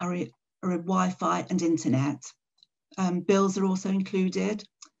included are Wi-Fi and internet. Bills are also included,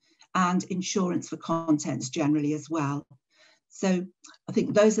 and insurance for contents generally as well. So I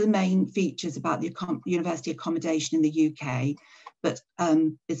think those are the main features about the university accommodation in the UK, but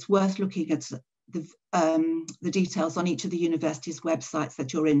it's worth looking at the details on each of the university's websites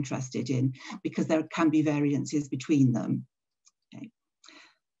that you're interested in, because there can be variances between them. Okay.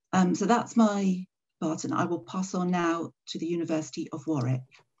 So that's my part, and I will pass on now to the University of Warwick.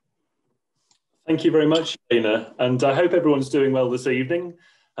 Thank you very much, Lena, and I hope everyone's doing well this evening.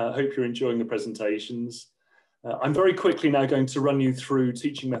 I hope you're enjoying the presentations. I'm very quickly now going to run you through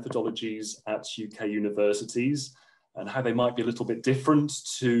teaching methodologies at UK universities and how they might be a little bit different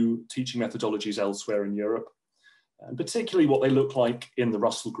to teaching methodologies elsewhere in Europe, and particularly what they look like in the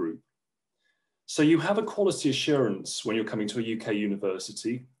Russell Group. So you have a quality assurance when you're coming to a UK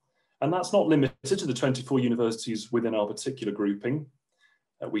university, and that's not limited to the 24 universities within our particular grouping.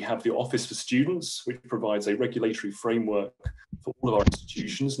 We have the Office for Students, which provides a regulatory framework for all of our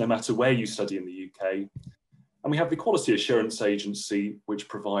institutions, no matter where you study in the UK. And we have the Quality Assurance Agency, which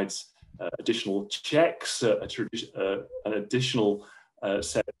provides additional checks, an additional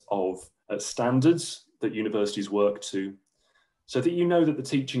set of standards that universities work to, so that you know that the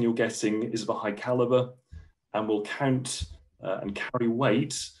teaching you're getting is of a high calibre and will count and carry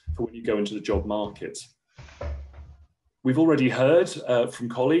weight for when you go into the job market. We've already heard from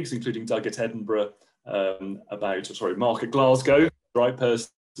colleagues, including Doug at Edinburgh, Mark at Glasgow, the right person,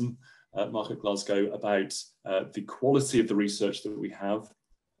 Mark at Glasgow, about the quality of the research that we have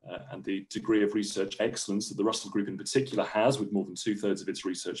and the degree of research excellence that the Russell Group in particular has, with more than 2/3 of its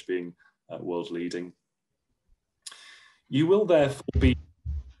research being world leading. You will therefore be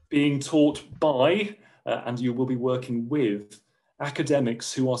being taught by and you will be working with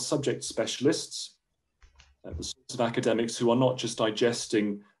academics who are subject specialists, the sorts of academics who are not just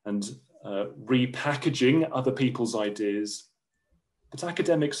digesting and repackaging other people's ideas, but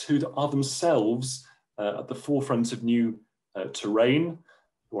academics who are themselves at the forefront of new terrain,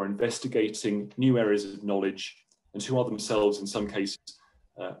 who are investigating new areas of knowledge, and who are themselves, in some cases,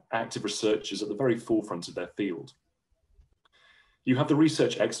 active researchers at the very forefront of their field. You have the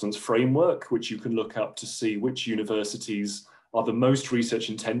Research Excellence Framework, which you can look up to see which universities are the most research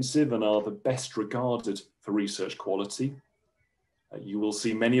intensive and are the best regarded for research quality. You will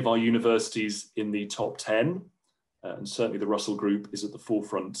see many of our universities in the top 10, and certainly the Russell Group is at the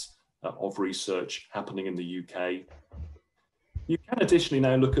forefront of research happening in the UK. You can additionally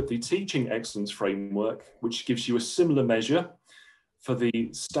now look at the Teaching Excellence Framework, which gives you a similar measure for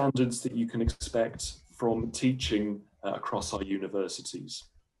the standards that you can expect from teaching across our universities.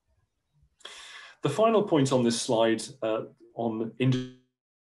 The final point on this slide on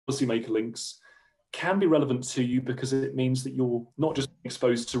policymaker links can be relevant to you because it means that you're not just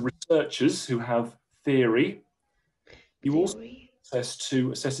exposed to researchers who have theory, you also have access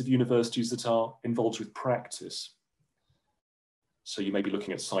to a set of universities that are involved with practice. So you may be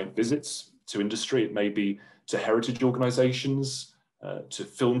looking at site visits to industry, it may be to heritage organisations, to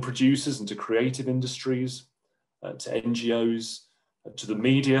film producers and to creative industries, to NGOs, to the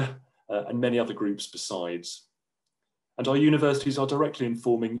media, and many other groups besides. And our universities are directly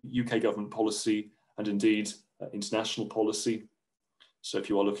informing UK government policy and indeed international policy. So if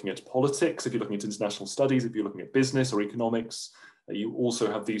you are looking at politics, if you're looking at international studies, if you're looking at business or economics, you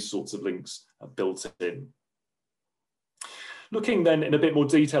also have these sorts of links built in. Looking then in a bit more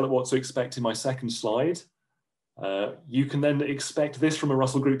detail at what to expect in my second slide, you can then expect this from a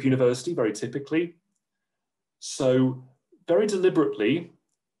Russell Group university, very typically. So very deliberately,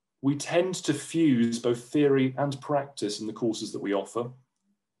 we tend to fuse both theory and practice in the courses that we offer.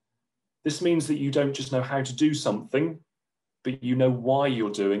 This means that you don't just know how to do something, but you know why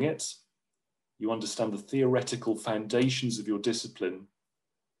you're doing it. You understand the theoretical foundations of your discipline,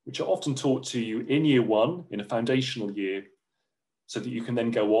 which are often taught to you in year one, in a foundational year, so that you can then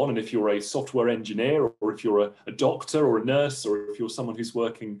go on. And if you're a software engineer, or if you're a doctor or a nurse, or if you're someone who's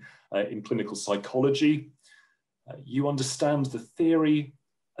working in clinical psychology, you understand the theory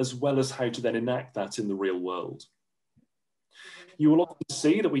as well as how to then enact that in the real world. You will often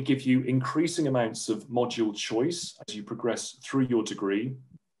see that we give you increasing amounts of module choice as you progress through your degree.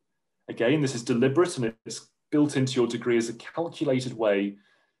 Again, this is deliberate, and it's built into your degree as a calculated way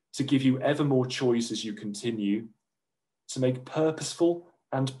to give you ever more choice as you continue, to make purposeful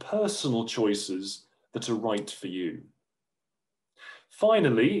and personal choices that are right for you.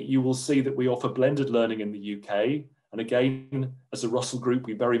 Finally, you will see that we offer blended learning in the UK. And again, as a Russell Group,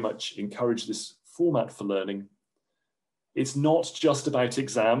 we very much encourage this format for learning. It's not just about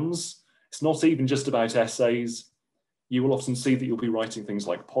exams. It's not even just about essays. You will often see that you'll be writing things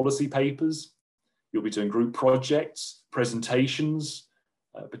like policy papers. You'll be doing group projects, presentations,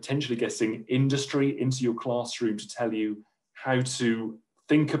 potentially getting industry into your classroom to tell you how to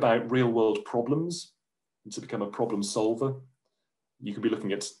think about real world problems and to become a problem solver. You can be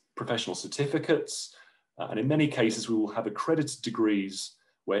looking at professional certificates, and in many cases we will have accredited degrees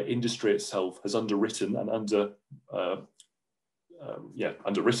where industry itself has underwritten and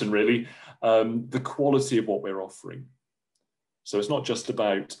underwritten really the quality of what we're offering. So it's not just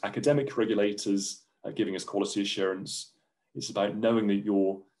about academic regulators giving us quality assurance. It's about knowing that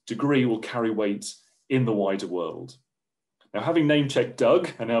your degree will carry weight in the wider world. Now, having name-checked Doug,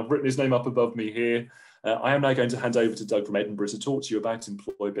 and I've written his name up above me here, I am now going to hand over to Doug from Edinburgh to talk to you about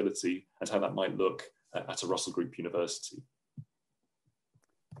employability and how that might look at a Russell Group university.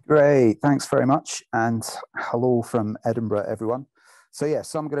 Great, thanks very much, and hello from Edinburgh, everyone. So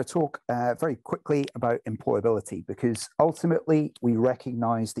I'm going to talk very quickly about employability, because ultimately we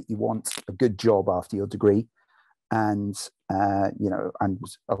recognise that you want a good job after your degree, and and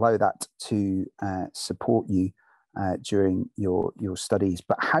allow that to support you during your studies.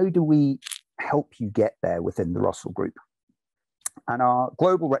 But how do we help you get there within the Russell Group? And our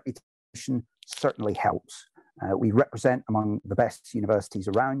global reputation certainly helps. We represent among the best universities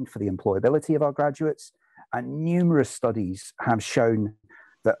around for the employability of our graduates, and numerous studies have shown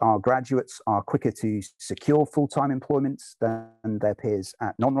that our graduates are quicker to secure full-time employment than their peers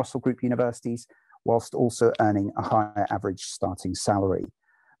at non-Russell Group universities, whilst also earning a higher average starting salary.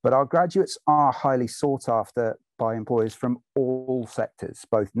 But our graduates are highly sought after by employers from all sectors,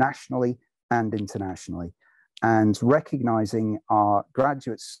 both nationally and internationally, and recognizing our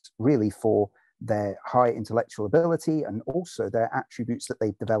graduates really for their high intellectual ability and also their attributes that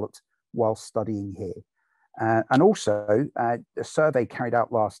they've developed while studying here. And also a survey carried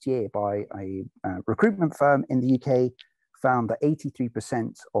out last year by a recruitment firm in the UK found that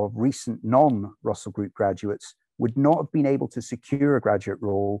 83% of recent non-Russell Group graduates would not have been able to secure a graduate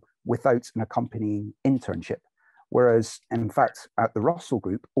role without an accompanying internship. Whereas, in fact, at the Russell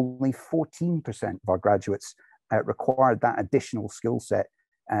Group, only 14% of our graduates required that additional skill set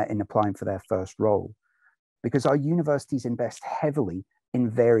in applying for their first role. Because our universities invest heavily in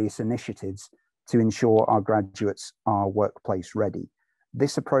various initiatives to ensure our graduates are workplace ready.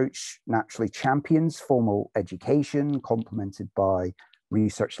 This approach naturally champions formal education, complemented by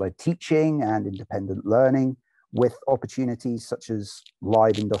research-led teaching and independent learning, with opportunities such as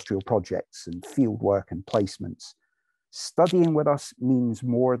live industrial projects and field work and placements. Studying with us means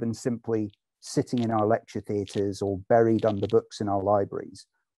more than simply sitting in our lecture theatres or buried under books in our libraries,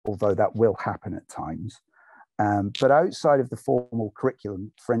 although that will happen at times. But outside of the formal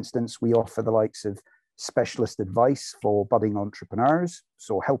curriculum, for instance, we offer the likes of specialist advice for budding entrepreneurs,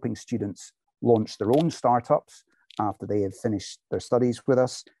 so helping students launch their own startups after they have finished their studies with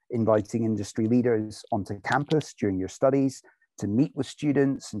us, inviting industry leaders onto campus during your studies to meet with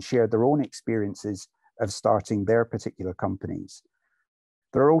students and share their own experiences of starting their particular companies.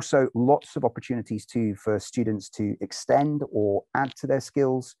 There are also lots of opportunities too for students to extend or add to their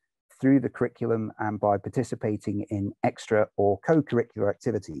skills through the curriculum and by participating in extra or co-curricular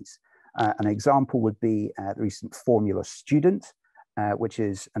activities. An example would be the recent Formula Student, which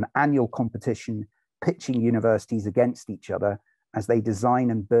is an annual competition pitching universities against each other as they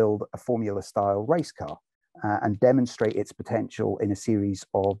design and build a Formula-style race car and demonstrate its potential in a series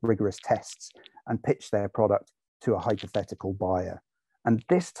of rigorous tests and pitch their product to a hypothetical buyer. And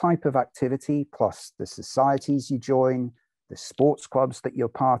this type of activity, plus the societies you join, the sports clubs that you're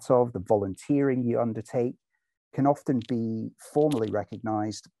part of, the volunteering you undertake, can often be formally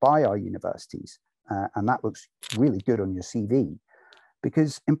recognized by our universities. And that looks really good on your CV.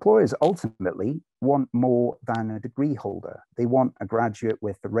 because employers ultimately want more than a degree holder. They want a graduate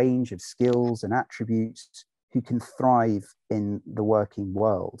with a range of skills and attributes who can thrive in the working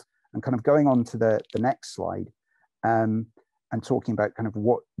world. And kind of going on to the next slide, and talking about kind of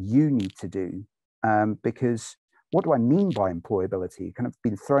what you need to do, because what do I mean by employability? Kind of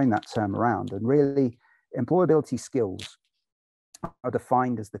been throwing that term around, and really employability skills are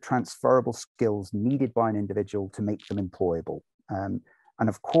defined as the transferable skills needed by an individual to make them employable. And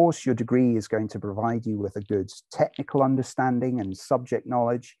of course, your degree is going to provide you with a good technical understanding and subject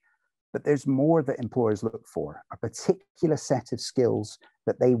knowledge, but there's more that employers look for, a particular set of skills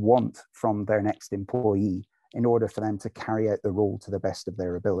that they want from their next employee in order for them to carry out the role to the best of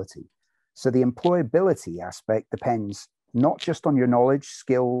their ability. So the employability aspect depends not just on your knowledge,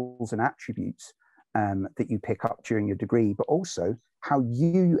 skills, and attributes that you pick up during your degree, but also how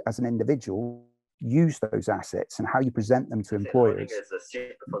you as an individual use those assets and how you present them to employers.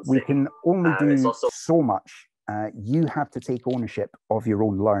 We can only do so much. You have to take ownership of your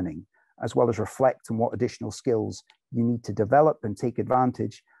own learning, as well as reflect on what additional skills you need to develop and take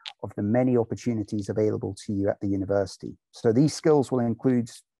advantage of the many opportunities available to you at the university. So these skills will include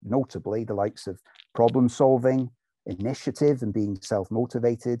notably the likes of problem solving, initiative and being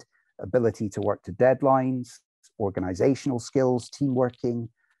self-motivated, ability to work to deadlines, organizational skills, team working,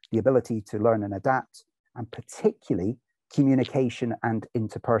 the ability to learn and adapt, and particularly communication and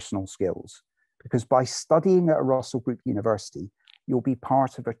interpersonal skills. Because by studying at a Russell Group University, you'll be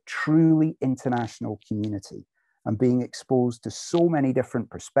part of a truly international community, and being exposed to so many different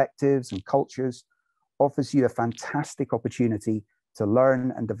perspectives and cultures offers you a fantastic opportunity to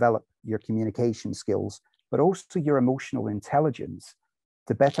learn and develop your communication skills, but also your emotional intelligence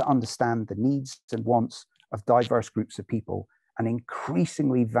to better understand the needs and wants of diverse groups of people, an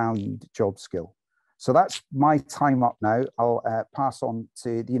increasingly valued job skill. So that's my time up now. I'll pass on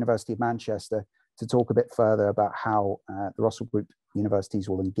to the University of Manchester to talk a bit further about how the Russell Group universities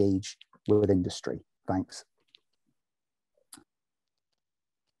will engage with industry. Thanks.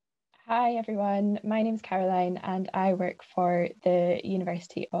 Hi everyone, my name's Caroline and I work for the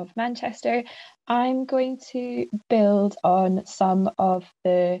University of Manchester. I'm going to build on some of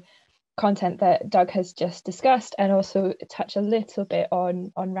the content that Doug has just discussed and also touch a little bit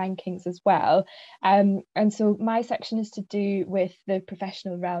on rankings as well. And so my section is to do with the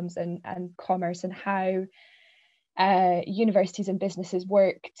professional realms and commerce and how universities and businesses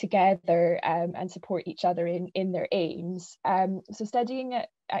work together and support each other in their aims. So studying at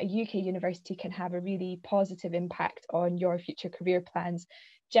a UK university can have a really positive impact on your future career plans.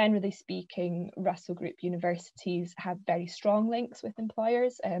 Generally speaking, Russell Group universities have very strong links with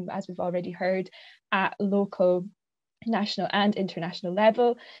employers, as we've already heard, at local, national and international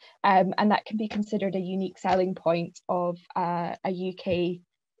level. And that can be considered a unique selling point of a UK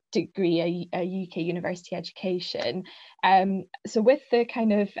degree, a UK university education. So with the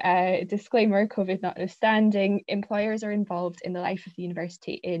kind of disclaimer, COVID notwithstanding, employers are involved in the life of the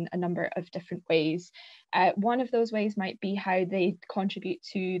university in a number of different ways. One of those ways might be how they contribute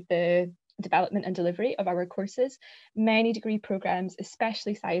to the development and delivery of our courses. Many degree programs,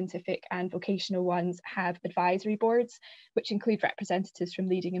 especially scientific and vocational ones, have advisory boards, which include representatives from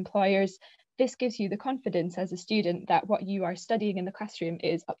leading employers. This gives you the confidence as a student that what you are studying in the classroom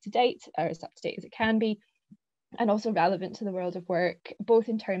is up to date, or as up to date as it can be, and also relevant to the world of work, both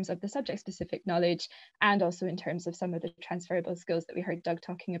in terms of the subject-specific knowledge and also in terms of some of the transferable skills that we heard Doug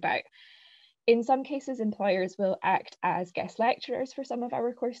talking about. In some cases, employers will act as guest lecturers for some of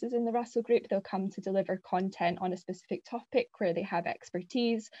our courses in the Russell Group. They'll come to deliver content on a specific topic where they have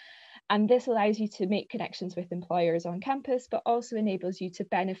expertise. And this allows you to make connections with employers on campus, but also enables you to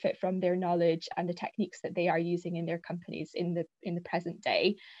benefit from their knowledge and the techniques that they are using in their companies in the present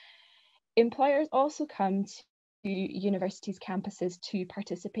day. Employers also come to universities' campuses to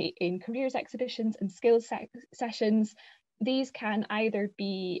participate in careers exhibitions and skills sessions. These can either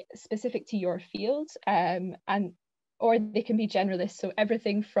be specific to your field or they can be generalist. So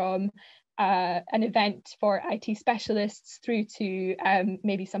everything from an event for IT specialists through to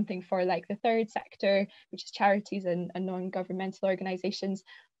maybe something for like the third sector, which is charities and non-governmental organisations.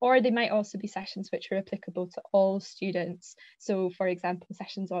 Or they might also be sessions which are applicable to all students. So for example,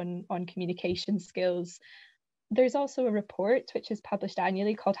 sessions on communication skills. There's also a report which is published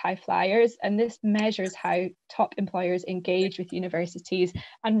annually called High Flyers, and this measures how top employers engage with universities,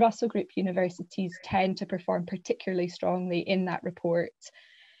 and Russell Group universities tend to perform particularly strongly in that report.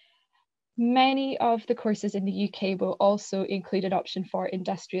 Many of the courses in the UK will also include an option for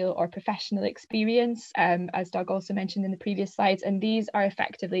industrial or professional experience, as Doug also mentioned in the previous slides, and these are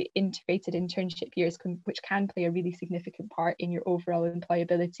effectively integrated internship years which can play a really significant part in your overall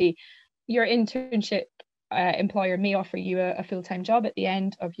employability. Your internship employer may offer you a full-time job at the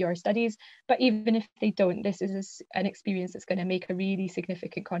end of your studies, but even if they don't, this is an experience that's going to make a really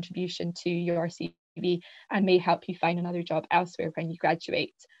significant contribution to your CV and may help you find another job elsewhere when you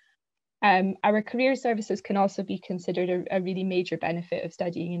graduate. Our career services can also be considered a really major benefit of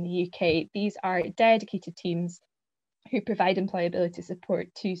studying in the UK. These are dedicated teams who provide employability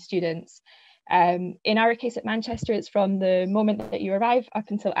support to students. In our case at Manchester, it's from the moment that you arrive up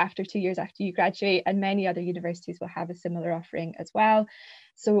until after 2 years after you graduate, and many other universities will have a similar offering as well.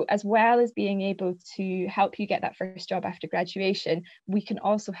 So as well as being able to help you get that first job after graduation, we can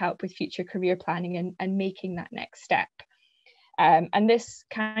also help with future career planning and making that next step. And this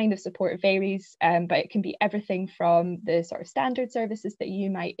kind of support varies, but it can be everything from the sort of standard services that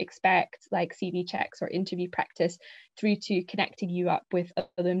you might expect, like CV checks or interview practice, through to connecting you up with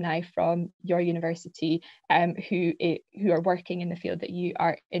alumni from your university who are working in the field that you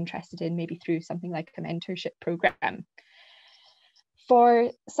are interested in, maybe through something like a mentorship program. For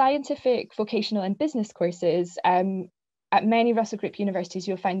scientific, vocational and business courses, at many Russell Group universities,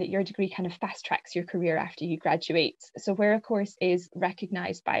 you'll find that your degree kind of fast tracks your career after you graduate. So where a course is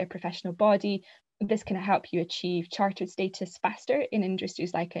recognised by a professional body, this can help you achieve chartered status faster in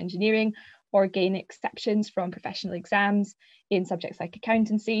industries like engineering, or gain exceptions from professional exams in subjects like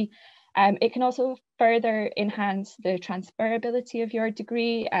accountancy. It can also further enhance the transferability of your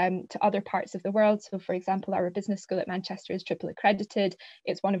degree to other parts of the world. So for example, our business school at Manchester is triple accredited.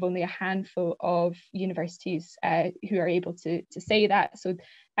 It's one of only a handful of universities who are able to say that. So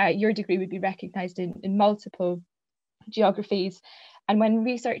your degree would be recognised in multiple geographies. And when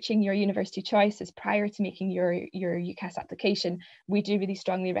researching your university choices prior to making your UCAS application, we do really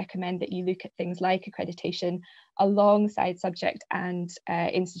strongly recommend that you look at things like accreditation alongside subject and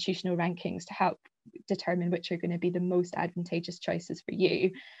institutional rankings to help determine which are going to be the most advantageous choices for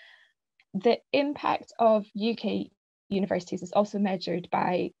you. The impact of UK universities is also measured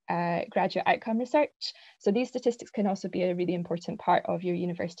by graduate outcome research. So these statistics can also be a really important part of your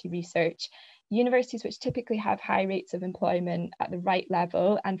university research. Universities which typically have high rates of employment at the right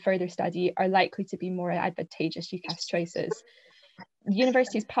level and further study are likely to be more advantageous UCAS choices.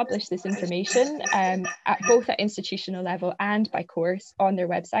 Universities publish this information both at institutional level and by course on their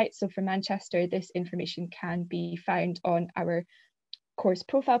website. So for Manchester, this information can be found on our course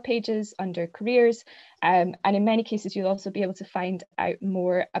profile pages under careers, and in many cases you'll also be able to find out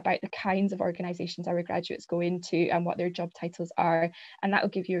more about the kinds of organisations our graduates go into and what their job titles are, and that will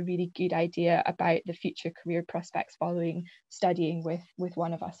give you a really good idea about the future career prospects following studying with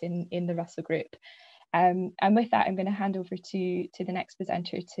one of us in the Russell Group. And with that, I'm going to hand over to the next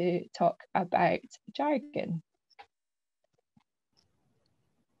presenter to talk about jargon.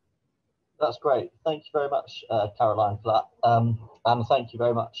 That's great. Thank you very much, Caroline, for that. And thank you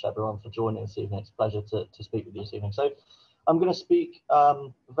very much, everyone, for joining this evening. It's a pleasure to speak with you this evening. So I'm going to speak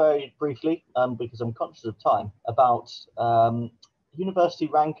very briefly, because I'm conscious of time, about university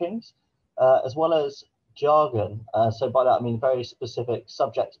rankings, as well as jargon. So by that, I mean very specific,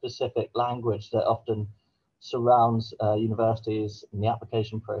 subject-specific language that often surrounds universities in the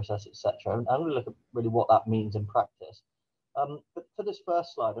application process, etc. And I'm going to look at really what that means in practice. But for this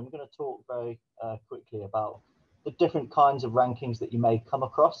first slide, I'm going to talk very quickly about the different kinds of rankings that you may come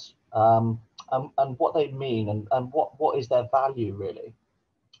across, and what they mean, and what is their value really,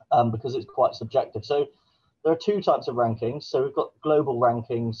 because it's quite subjective. So there are two types of rankings. So we've got global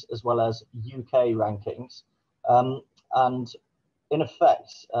rankings as well as UK rankings, and in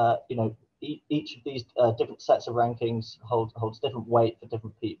effect, you know, each of these different sets of rankings holds different weight for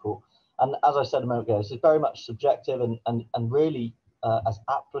different people. And as I said a moment ago, this is very much subjective, and really, as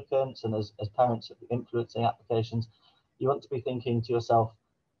applicants and as parents influencing applications, you want to be thinking to yourself,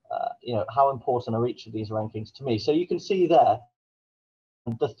 you know, how important are each of these rankings to me? So you can see there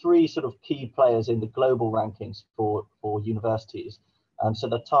the three sort of key players in the global rankings for universities. So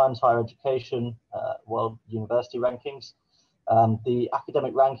the Times Higher Education World University Rankings, the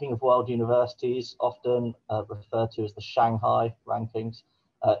academic ranking of world universities, often referred to as the Shanghai rankings.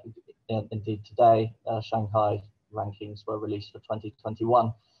 Indeed, today, Shanghai rankings were released for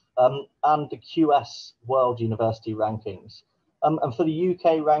 2021, and the QS World University Rankings. And for the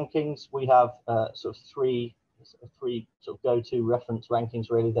UK rankings, we have sort of three sort of go-to reference rankings,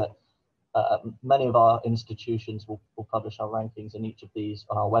 really, that many of our institutions will publish our rankings in each of these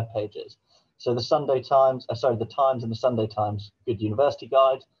on our web pages. So the Times and the Sunday Times Good University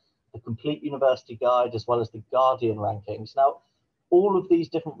Guide, the complete university guide, as well as the Guardian rankings. Now, all of these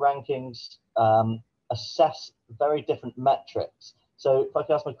different rankings assess very different metrics. So if I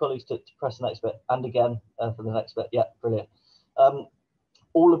could ask my colleagues to press the next bit, and again for the next bit, yeah, brilliant.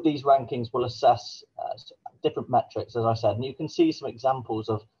 All of these rankings will assess different metrics, as I said, and you can see some examples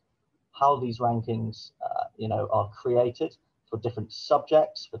of how these rankings, are created for different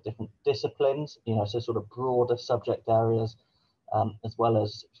subjects, for different disciplines, so sort of broader subject areas, as well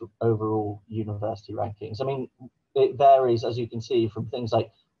as sort of overall university rankings. I mean, it varies, as you can see, from things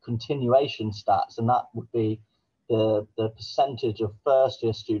like continuation stats, and that would be the percentage of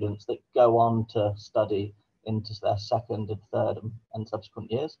first-year students that go on to study into their second and third and subsequent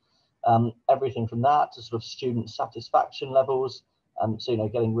years. Everything from that to sort of student satisfaction levels, so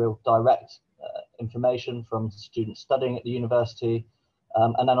getting real direct information from students studying at the university,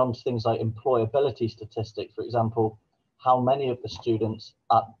 and then on to things like employability statistics. For example, how many of the students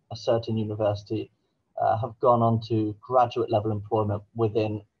at a certain university have gone on to graduate level employment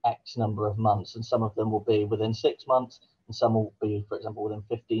within X number of months, and some of them will be within 6 months, and some will be, for example, within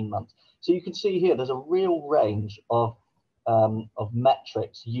 15 months. So you can see here there's a real range of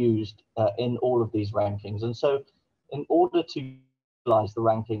metrics used in all of these rankings. And so in order to utilize the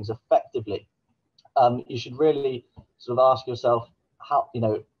rankings effectively, you should really sort of ask yourself, how,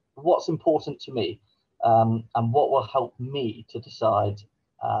 what's important to me, and what will help me to decide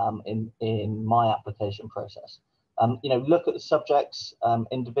in my application process. Look at the subjects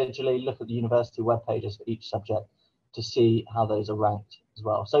individually, look at the university web pages for each subject to see how those are ranked as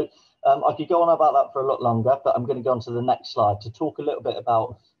well. So I could go on about that for a lot longer, but I'm going to go on to the next slide to talk a little bit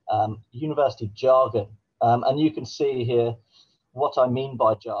about university jargon. And you can see here what I mean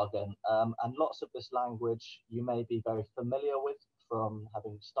by jargon. And lots of this language you may be very familiar with from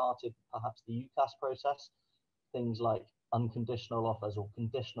having started perhaps the UCAS process, things like unconditional offers or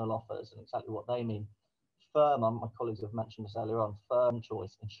conditional offers, and exactly what they mean. Firm, my colleagues have mentioned this earlier on, firm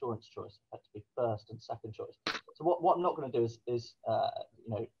choice, insurance choice, effectively first and second choice. So what I'm not going to do is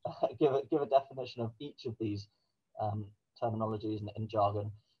give a definition of each of these terminologies and jargon,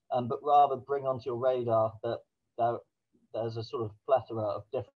 but rather bring onto your radar that there's a sort of plethora of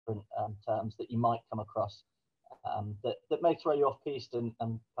different terms that you might come across that may throw you off piste and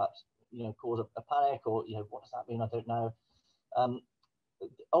perhaps cause a panic, or what does that mean? I don't know.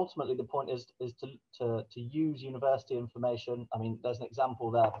 Ultimately, the point is to use university information. I mean, there's an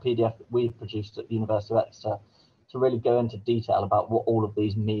example there, PDF that we've produced at the University of Exeter, to really go into detail about what all of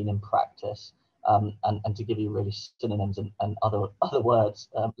these mean in practice, and to give you really synonyms and other words,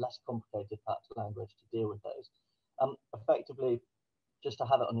 less complicated perhaps language to deal with those. Effectively, just to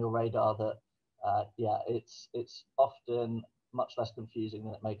have it on your radar that it's often much less confusing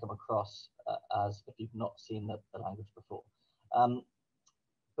than it may come across as if you've not seen the language before.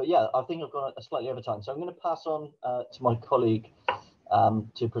 But yeah, I think I've gone slightly over time, so I'm going to pass on to my colleague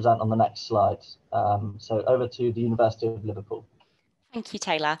to present on the next slide. So over to the University of Liverpool. Thank you,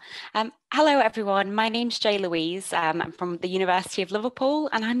 Taylor. Hello, everyone. My name's Jo Louise. I'm from the University of Liverpool,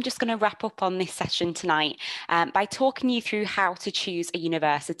 and I'm just going to wrap up on this session tonight by talking you through how to choose a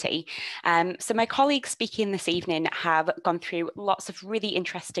university. So my colleagues speaking this evening have gone through lots of really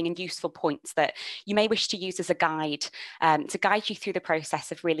interesting and useful points that you may wish to use as a guide to guide you through the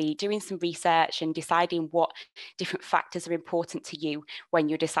process of really doing some research and deciding what different factors are important to you when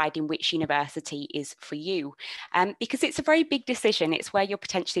you're deciding which university is for you. Because it's a very big decision. It's where you're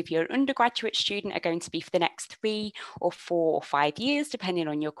potentially, if you're an undergraduate student, are going to be for the next 3 or 4 or 5 years, depending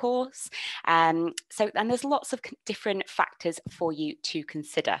on your course. And there's lots of different factors for you to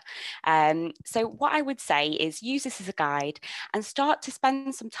consider. So what I would say is use this as a guide and start to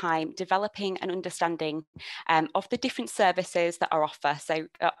spend some time developing an understanding of the different services that are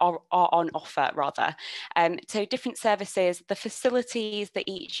on offer rather. So different services, the facilities that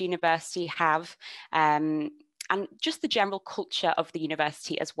each university have, and just the general culture of the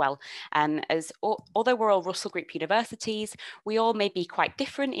university as well. Although we're all Russell Group universities, we all may be quite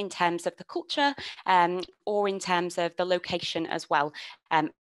different in terms of the culture or in terms of the location as well. Our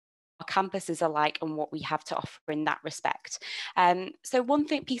campuses are like and what we have to offer in that respect. So one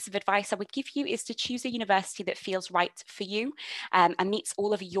piece of advice I would give you is to choose a university that feels right for you and meets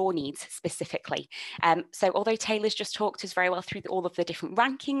all of your needs specifically. So although Taylor's just talked us very well through all of the different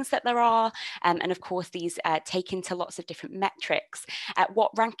rankings that there are, and of course these take into lots of different metrics,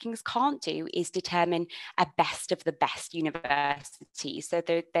 what rankings can't do is determine a best of the best universities. So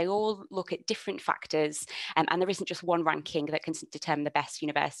they all look at different factors, and there isn't just one ranking that can determine the best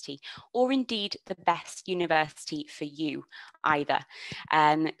university, or indeed the best university for you either.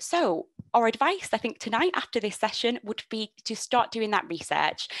 So Our advice, I think, tonight after this session would be to start doing that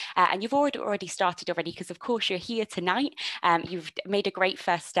research. And you've already started because of course you're here tonight. You've made a great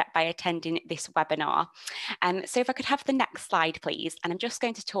first step by attending this webinar. So if I could have the next slide, please. And I'm just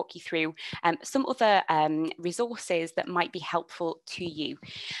going to talk you through some other resources that might be helpful to you.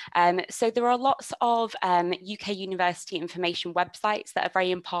 So there are lots of UK university information websites that are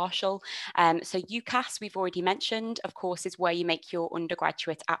very impartial. So UCAS, we've already mentioned, of course, is where you make your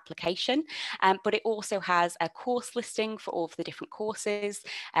undergraduate application. But it also has a course listing for all of the different courses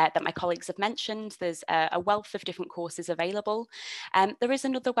that my colleagues have mentioned. There's a wealth of different courses available. There is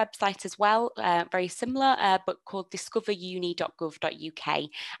another website as well, very similar, but called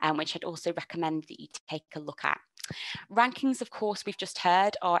discoveruni.gov.uk, which I'd also recommend that you take a look at. Rankings, of course, we've just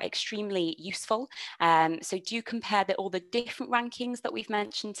heard are extremely useful. So do compare all the different rankings that we've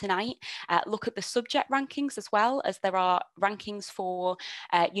mentioned tonight. Look at the subject rankings as well, as there are rankings for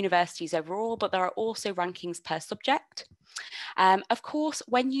universities overall, but there are also rankings per subject. Of course,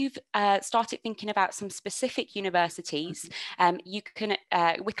 when you've started thinking about some specific universities, you can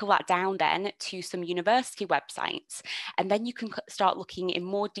whittle that down then to some university websites, and then you can start looking in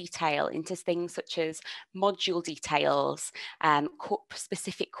more detail into things such as module details,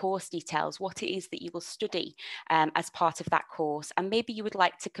 specific course details, what it is that you will study as part of that course, and maybe you would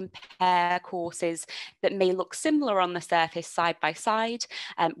like to compare courses that may look similar on the surface side by side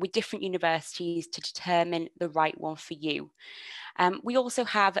with different universities to determine the right one for you. We also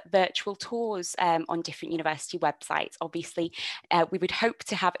have virtual tours on different university websites. Obviously, we would hope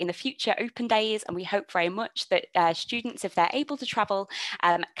to have in the future open days, and we hope very much that students, if they're able to travel,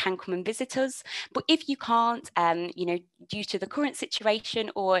 can come and visit us. But if you can't, you know, due to the current situation,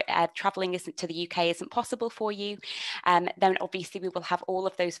 or traveling to the UK isn't possible for you, then obviously we will have all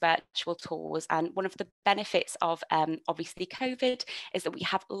of those virtual tours. And one of the benefits of obviously COVID is that we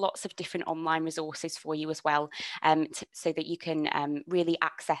have lots of different online resources for you as well, so that you can really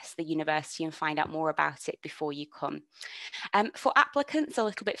access the university and find out more about it before you come. For applicants, a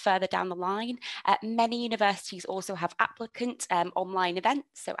little bit further down the line, many universities also have applicant online events,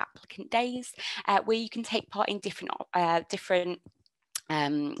 so applicant days, where you can take part in different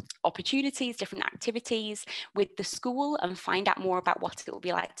opportunities, different activities with the school and find out more about what it will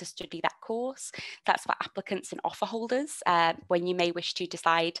be like to study that course. That's for applicants and offer holders, when you may wish to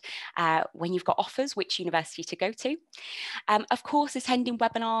decide when you've got offers which university to go to. Of course, attending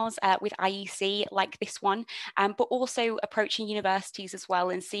webinars with IEC like this one, but also approaching universities as well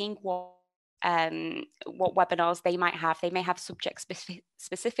and seeing what webinars they might have. They may have subject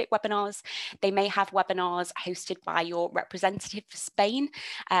specific webinars. They may have webinars hosted by your representative for Spain,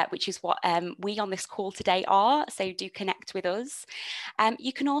 which is what we on this call today are, so do connect with us.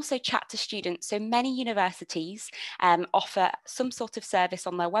 You can also chat to students. So many universities offer some sort of service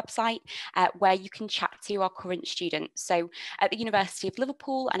on their website where you can chat to our current students. So at the University of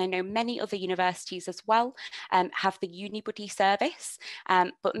Liverpool, and I know many other universities as well, have the UniBuddy service,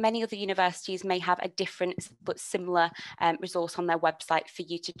 but many other universities may have a different but similar resource on their website for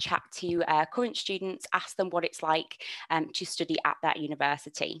you to chat to current students, ask them what it's like to study at that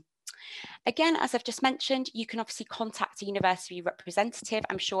university. Again, as I've just mentioned, you can obviously contact a university representative.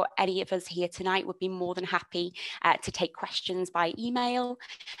 I'm sure any of us here tonight would be more than happy to take questions by email,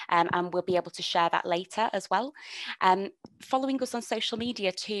 and we'll be able to share that later as well. Following us on social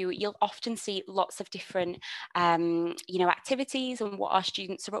media too, you'll often see lots of different activities and what our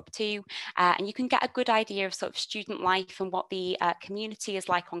students are up to, and you can get a good idea of sort of student life and what the community is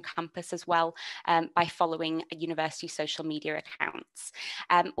like on campus as well, by following a university social media accounts.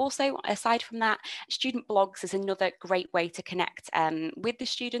 Also, aside from that, student blogs is another great way to connect with the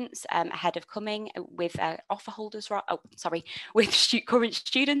students ahead of coming, with offer holders, with current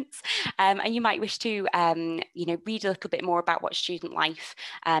students, and you might wish to read a little bit more about what student life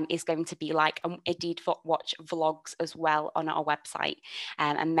is going to be like, and indeed watch vlogs as well on our website,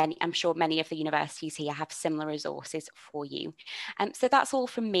 and I'm sure many of the universities here have similar resources for you. So that's all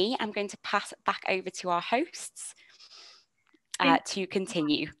from me. I'm going to pass it back over to our hosts to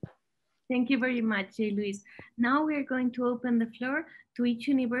continue. Thank you very much, Louise. Now we're going to open the floor to each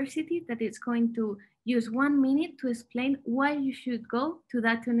university that is going to use 1 minute to explain why you should go to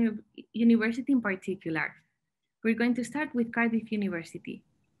that university in particular. We're going to start with Cardiff University.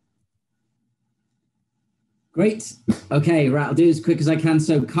 Great. Okay, right, I'll do as quick as I can.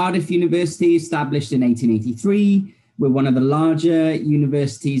 So Cardiff University, established in 1883. We're one of the larger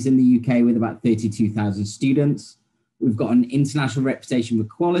universities in the UK with about 32,000 students. We've got an international reputation for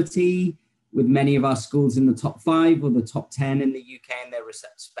quality, with many of our schools in the top 5 or the top 10 in the UK in their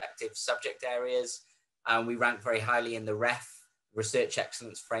respective subject areas. We rank very highly in the REF research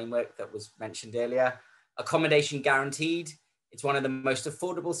excellence framework that was mentioned earlier. Accommodation guaranteed. It's one of the most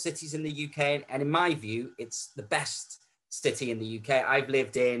affordable cities in the UK. And in my view, it's the best city in the UK. I've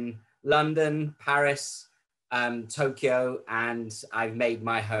lived in London, Paris, Tokyo, and I've made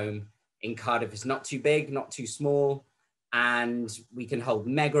my home in Cardiff. It's not too big, not too small. And we can hold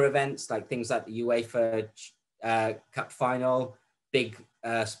mega events like things like the UEFA Cup final, big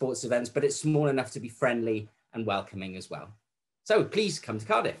sports events, but it's small enough to be friendly and welcoming as well. So please come to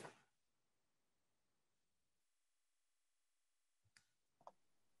Cardiff.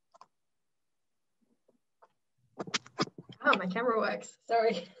 Oh, my camera works,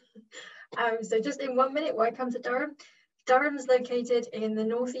 sorry. So just in 1 minute, why come to Durham? Durham's located in the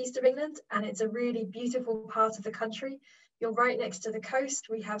northeast of England, and it's a really beautiful part of the country. You're right next to the coast.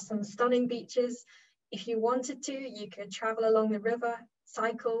 We have some stunning beaches. If you wanted to, you could travel along the river,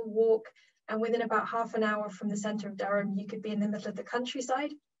 cycle, walk, and within about half an hour from the centre of Durham, you could be in the middle of the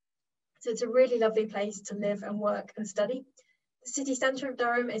countryside. So it's a really lovely place to live and work and study. The city centre of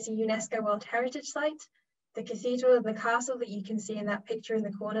Durham is a UNESCO World Heritage Site. The cathedral and the castle that you can see in that picture in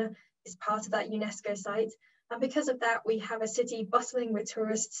the corner is part of that UNESCO site. And because of that, we have a city bustling with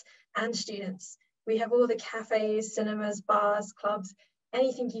tourists and students. We have all the cafes, cinemas, bars, clubs,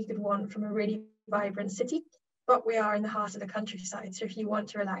 anything you could want from a really vibrant city. But we are in the heart of the countryside, so if you want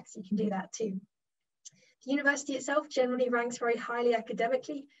to relax, you can do that too. The university itself generally ranks very highly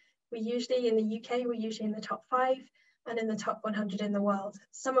academically. We usually, in the UK, we're usually in the top 5 and in the top 100 in the world.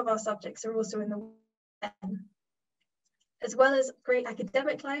 Some of our subjects are also in the 10. As well as great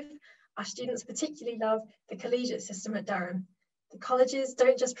academic life, our students particularly love the collegiate system at Durham. The colleges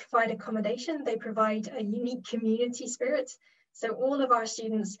don't just provide accommodation, they provide a unique community spirit. So all of our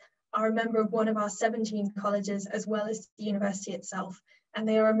students are a member of one of our 17 colleges, as well as the university itself, and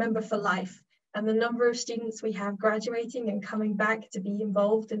they are a member for life. And the number of students we have graduating and coming back to be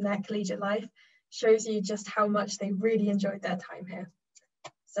involved in their collegiate life shows you just how much they really enjoyed their time here.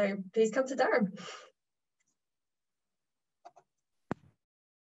 So please come to Durham.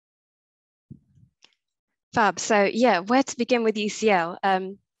 Fab. So yeah, where to begin with UCL?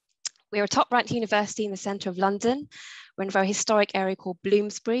 We're a top-ranked university in the centre of London. We're in a very historic area called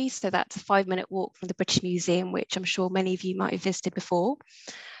Bloomsbury, so that's a 5-minute walk from the British Museum, which I'm sure many of you might have visited before.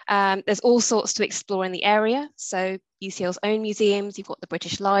 There's all sorts to explore in the area. So UCL's own museums, you've got the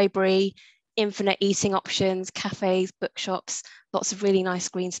British Library, infinite eating options, cafes, bookshops, lots of really nice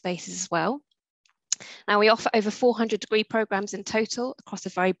green spaces as well. Now we offer over 400 degree programs in total across a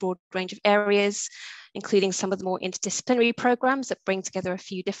very broad range of areas, including some of the more interdisciplinary programs that bring together a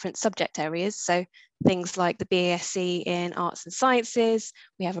few different subject areas. So things like the BAsC in Arts and Sciences,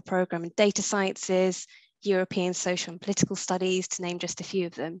 we have a program in Data Sciences, European Social and Political Studies, to name just a few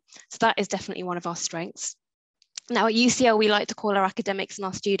of them. So that is definitely one of our strengths. Now at UCL, we like to call our academics and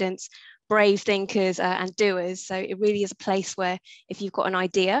our students brave thinkers and doers. So it really is a place where if you've got an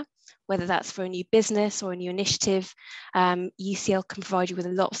idea, whether that's for a new business or a new initiative, UCL can provide you with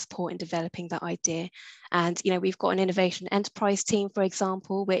a lot of support in developing that idea. And we've got an innovation enterprise team, for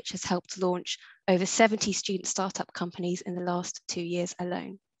example, which has helped launch over 70 student startup companies in the last 2 years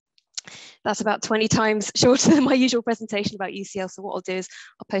alone. That's about 20 times shorter than my usual presentation about UCL. So what I'll do is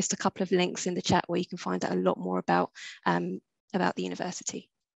I'll post a couple of links in the chat where you can find out a lot more about the university.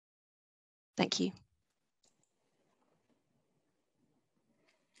 Thank you.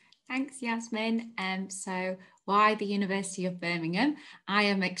 Thanks, Yasmin. So why the University of Birmingham? I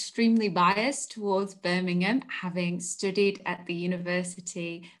am extremely biased towards Birmingham, having studied at the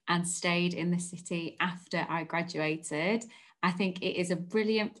university and stayed in the city after I graduated. I think it is a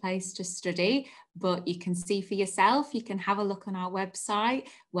brilliant place to study, but you can see for yourself. You can have a look on our website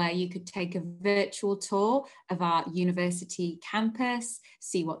where you could take a virtual tour of our university campus,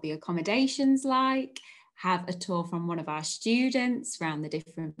 see what the accommodation's like, have a tour from one of our students around the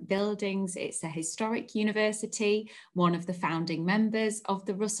different buildings. It's a historic university, one of the founding members of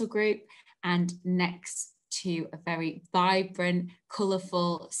the Russell Group, and next to a very vibrant,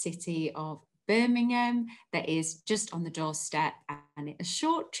 colourful city of Birmingham that is just on the doorstep, and a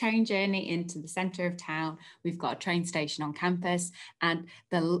short train journey into the centre of town. We've got a train station on campus and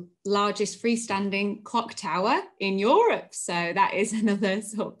the largest freestanding clock tower in Europe. So that is another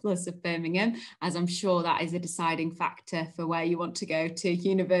sort of plus of Birmingham, as I'm sure that is a deciding factor for where you want to go to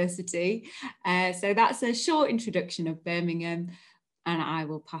university. So that's a short introduction of Birmingham. And I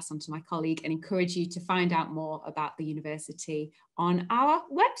will pass on to my colleague and encourage you to find out more about the university on our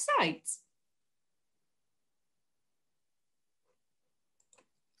website.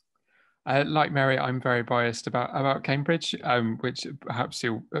 Like Mary, I'm very biased about Cambridge, which perhaps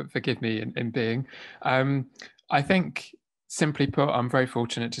you'll forgive me in being. I think simply put, I'm very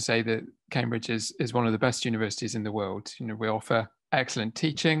fortunate to say that Cambridge is one of the best universities in the world. You know, we offer excellent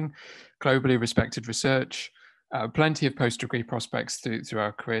teaching, globally respected research, plenty of post-degree prospects through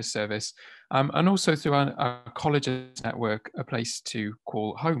our career service, and also through our colleges network, a place to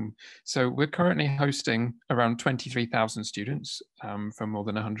call home. So we're currently hosting around 23,000 students from more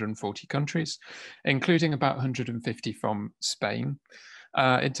than 140 countries, including about 150 from Spain.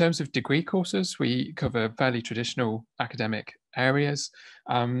 In terms of degree courses, we cover fairly traditional academic areas.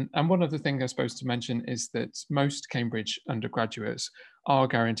 And one other thing I suppose to mention is that most Cambridge undergraduates are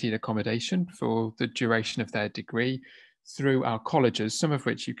guaranteed accommodation for the duration of their degree through our colleges, some of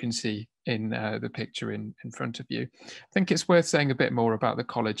which you can see in the picture in front of you. I think it's worth saying a bit more about the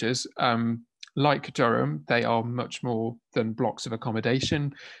colleges. Like Durham, they are much more than blocks of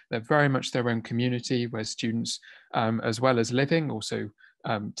accommodation. They're very much their own community where students, as well as living, also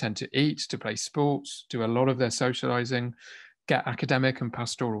tend to eat, to play sports, do a lot of their socialising, get academic and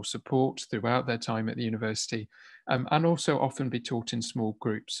pastoral support throughout their time at the university, and also often be taught in small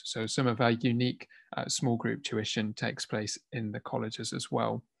groups. So some of our unique small group tuition takes place in the colleges as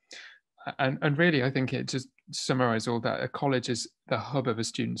well. And really, I think it just summarise all that. A college is the hub of a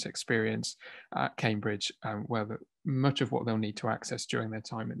student's experience at Cambridge, where much of what they'll need to access during their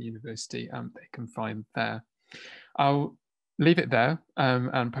time at the university, they can find there. I'll leave it there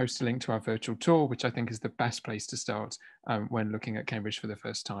and post a link to our virtual tour, which I think is the best place to start when looking at Cambridge for the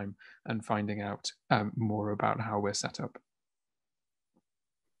first time and finding out more about how we're set up.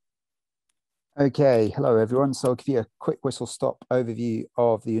 Okay, hello everyone. So I'll give you a quick whistle-stop overview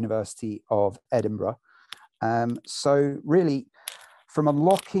of the University of Edinburgh. So really, from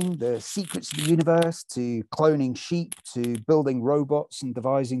unlocking the secrets of the universe to cloning sheep to building robots and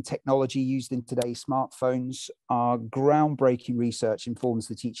devising technology used in today's smartphones, our groundbreaking research informs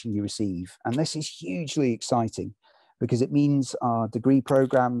the teaching you receive. And this is hugely exciting because it means our degree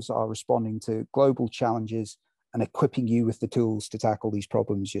programs are responding to global challenges and equipping you with the tools to tackle these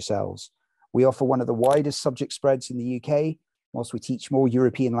problems yourselves. We offer one of the widest subject spreads in the UK, whilst we teach more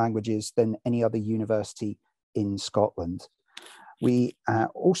European languages than any other university in Scotland. We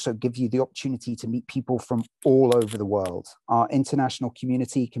also give you the opportunity to meet people from all over the world. Our international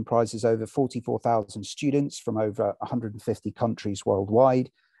community comprises over 44,000 students from over 150 countries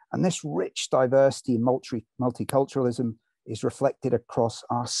worldwide. And this rich diversity and multiculturalism is reflected across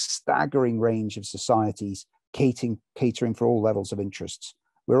our staggering range of societies, catering for all levels of interests.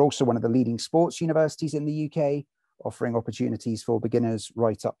 We're also one of the leading sports universities in the UK, offering opportunities for beginners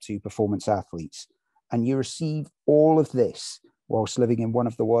right up to performance athletes. And you receive all of this whilst living in one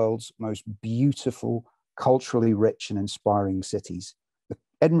of the world's most beautiful, culturally rich and inspiring cities.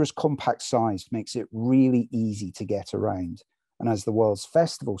 Edinburgh's compact size makes it really easy to get around. And as the world's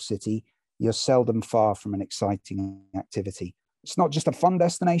festival city, you're seldom far from an exciting activity. It's not just a fun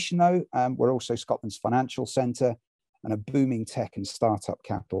destination though, we're also Scotland's financial centre and a booming tech and startup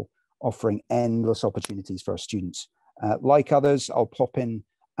capital, offering endless opportunities for our students. Like others, I'll pop in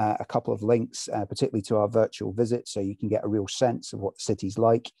a couple of links, particularly to our virtual visit, so you can get a real sense of what the city's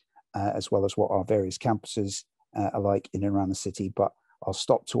like, as well as what our various campuses are like in and around the city. But I'll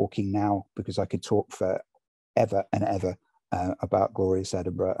stop talking now because I could talk for ever and ever about glorious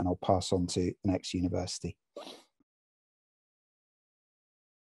Edinburgh, and I'll pass on to the next university.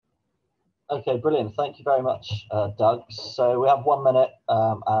 Okay, brilliant. Thank you very much, Doug. So we have 1 minute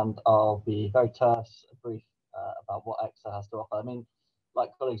and I'll be very terse and brief about what Exeter has to offer. I mean, like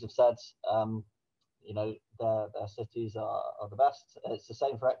colleagues have said, you know, their cities are the best. It's the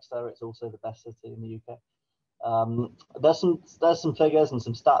same for Exeter. It's also the best city in the UK. There's some figures and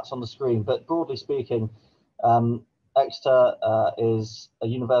some stats on the screen, but broadly speaking, Exeter is a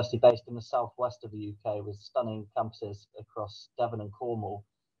university based in the southwest of the UK with stunning campuses across Devon and Cornwall,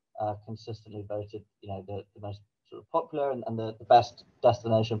 consistently voted, you know, the most sort of popular and the best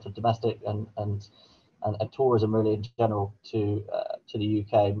destination for domestic and tourism really in general to the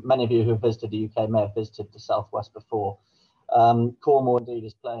UK. Many of you who have visited the UK may have visited the southwest before. Cornwall indeed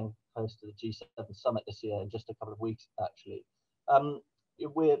is playing host to the G7 summit this year in just a couple of weeks actually.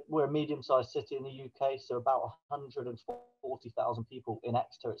 We're a medium-sized city in the UK, so about 140,000 people in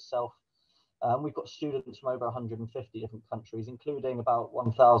Exeter itself. We've got students from over 150 different countries, including about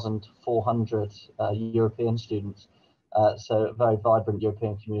 1,400 European students. So a very vibrant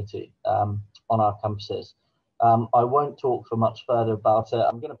European community on our campuses. I won't talk for much further about it.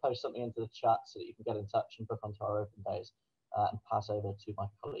 I'm going to post something into the chat so that you can get in touch and book onto our open days and pass over to my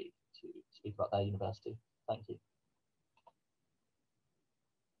colleague to speak about their university. Thank you.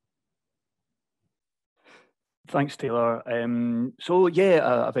 Thanks, Taylor. So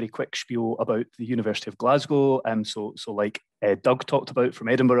yeah, a very quick spiel about the University of Glasgow. So like Doug talked about from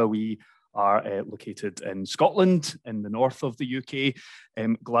Edinburgh, we are located in Scotland, in the north of the UK,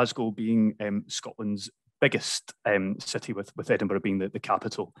 Glasgow being Scotland's biggest city, with Edinburgh being the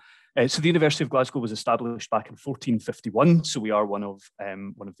capital. So the University of Glasgow was established back in 1451. So we are one of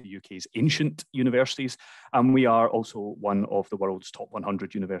the UK's ancient universities, and we are also one of the world's top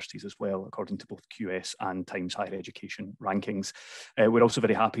 100 universities as well, according to both QS and Times Higher Education rankings. We're also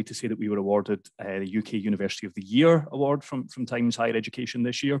very happy to say that we were awarded the UK University of the Year award from Times Higher Education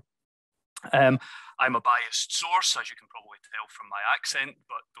this year. I'm a biased source, as you can probably tell from my accent,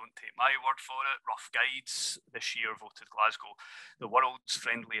 but don't take my word for it. Rough Guides this year voted Glasgow the world's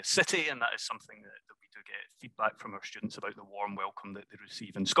friendliest city, and that is something that we do get feedback from our students about the warm welcome that they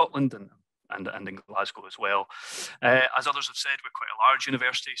receive in Scotland and in Glasgow as well. As others have said, we're quite a large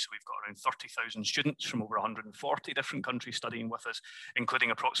university, so we've got around 30,000 students from over 140 different countries studying with us,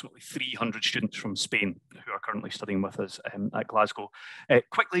 including approximately 300 students from Spain who are currently studying with us at Glasgow.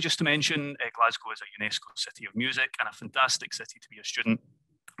 Quickly, just to mention, Glasgow is a UNESCO City of Music and a fantastic city to be a student.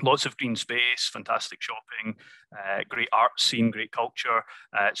 Lots of green space, fantastic shopping, great art scene, great culture,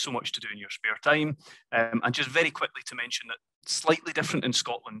 so much to do in your spare time. And just very quickly to mention that slightly different in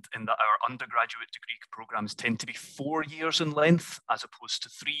Scotland in that our undergraduate degree programmes tend to be 4 years in length as opposed to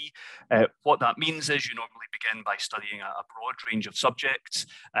 3. What that means is you normally begin by studying a broad range of subjects,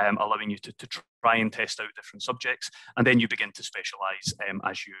 allowing you to try and test out different subjects, and then you begin to specialise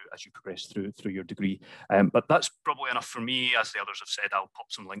as you progress through your degree. But that's probably enough for me. As the others have said, I'll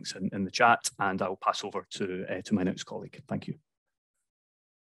pop some links in the chat, and I'll pass over to my next colleague. Thank you.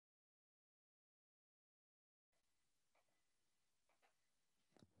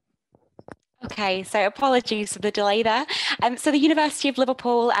 Okay, so apologies for the delay there. So the University of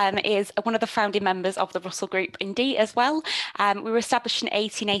Liverpool is one of the founding members of the Russell Group indeed as well. We were established in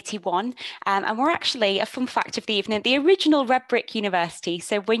 1881, and we're actually, a fun fact of the evening, the original red brick university.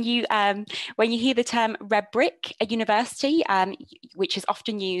 So when you hear the term red brick university, which is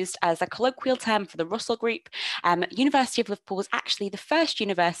often used as a colloquial term for the Russell Group, University of Liverpool was actually the first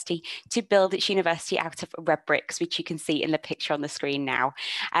university to build its university out of red bricks, which you can see in the picture on the screen now.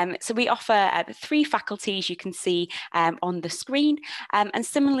 So we offer 3 faculties you can see on the screen, and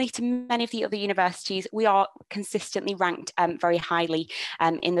similarly to many of the other universities, we are consistently ranked very highly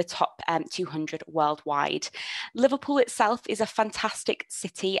in the top 200 worldwide. Liverpool itself is a fantastic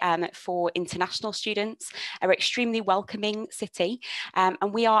city for international students, an extremely welcoming city, and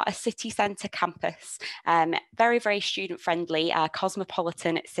we are a city centre campus, very, very student friendly,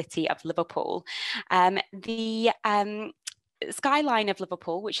 cosmopolitan city of Liverpool. The skyline of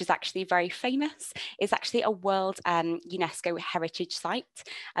Liverpool, which is actually very famous, is actually a World UNESCO Heritage Site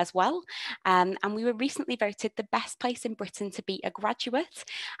as well. And we were recently voted the best place in Britain to be a graduate.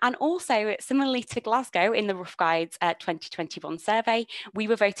 And also, similarly to Glasgow in the Rough Guides 2021 survey, we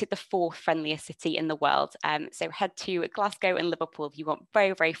were voted the 4th friendliest city in the world. So head to Glasgow and Liverpool if you want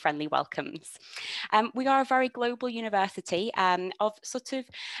very, very friendly welcomes. We are a very global university of sort of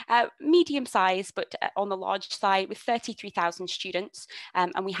medium size, but on the large side, with 33,000 students,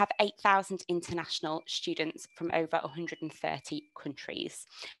 and we have 8,000 international students from over 130 countries.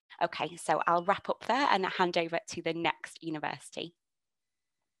 Okay, so I'll wrap up there and hand over to the next university.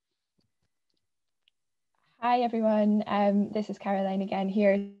 Hi everyone, this is Caroline again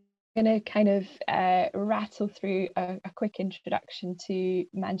here. I'm going to kind of rattle through a quick introduction to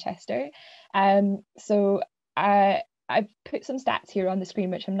Manchester. So I've put some stats here on the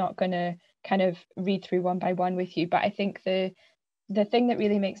screen, which I'm not going to kind of read through one by one with you, but I think the thing that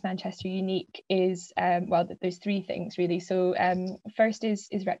really makes Manchester unique is, well, there's 3 things really. So first is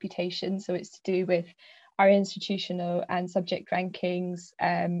reputation. So it's to do with our institutional and subject rankings,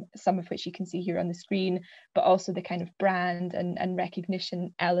 some of which you can see here on the screen, but also the kind of brand and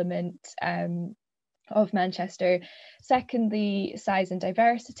recognition element of Manchester. Secondly, size and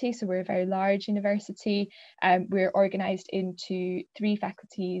diversity. So we're a very large university. We're organised into 3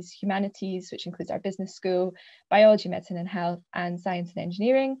 faculties: humanities, which includes our business school, biology, medicine and health, and science and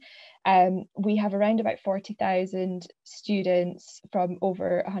engineering. We have around about 40,000 students from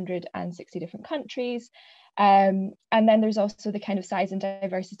over 160 different countries. And then there's also the kind of size and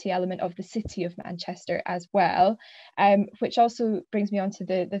diversity element of the city of Manchester as well, which also brings me on to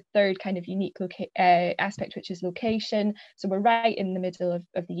the third kind of unique aspect, which is location. So we're right in the middle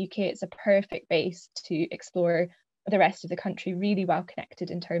of the UK. It's a perfect base to explore the rest of the country, really well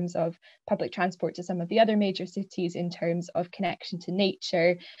connected in terms of public transport to some of the other major cities, in terms of connection to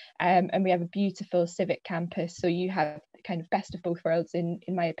nature, and we have a beautiful civic campus. So you have the kind of best of both worlds in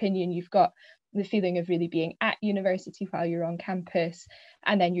my opinion. You've got the feeling of really being at university while you're on campus,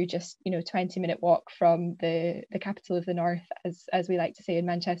 and then you're just 20-minute walk from the capital of the north, as we like to say in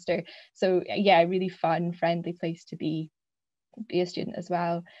Manchester. So yeah, really fun, friendly place to be a student as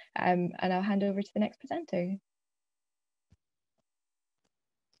well. And I'll hand over to the next presenter.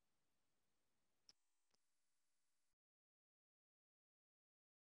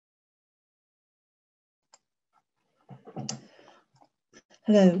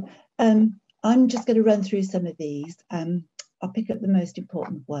 Hello, I'm just going to run through some of these. I'll pick up the most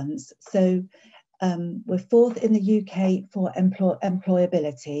important ones. So we're fourth in the UK for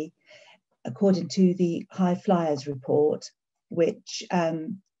employability, according to the High Flyers report, which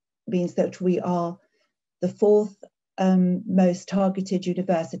means that we are the fourth most targeted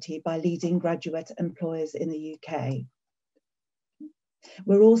university by leading graduate employers in the UK.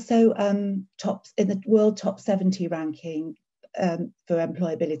 We're also top in the world top 70 ranking for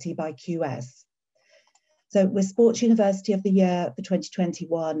employability by QS. So we're Sports University of the Year for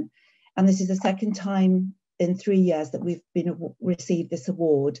 2021, and this is the second time in 3 years that we've received this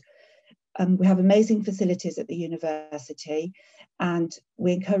award. We have amazing facilities at the university, and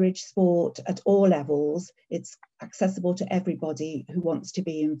we encourage sport at all levels. It's accessible to everybody who wants to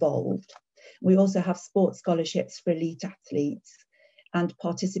be involved. We also have sports scholarships for elite athletes and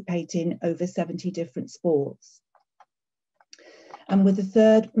participate in over 70 different sports. And we're the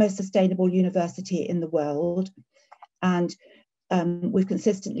third most sustainable university in the world, and we've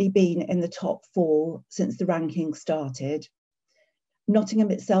consistently been in the top 4 since the ranking started. Nottingham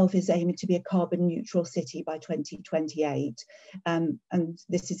itself is aiming to be a carbon neutral city by 2028, and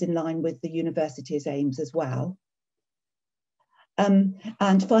this is in line with the university's aims as well.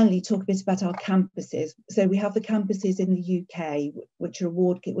 And finally, talk a bit about our campuses. So we have the campuses in the UK, which are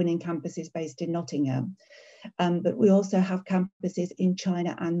award-winning campuses based in Nottingham, but we also have campuses in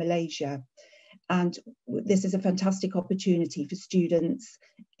China and Malaysia. And this is a fantastic opportunity for students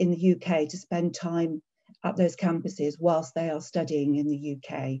in the UK to spend time at those campuses whilst they are studying in the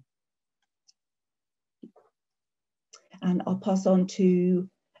UK. And I'll pass on to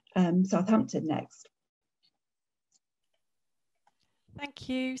Southampton next. Thank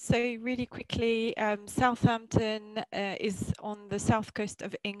you. So really quickly, Southampton is on the south coast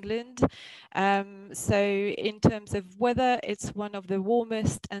of England. So in terms of weather, it's one of the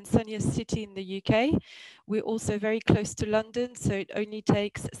warmest and sunniest cities in the UK. We're also very close to London, so it only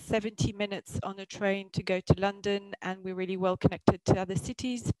takes 70 minutes on a train to go to London, and we're really well connected to other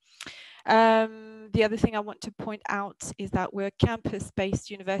cities. The other thing I want to point out is that we're a campus-based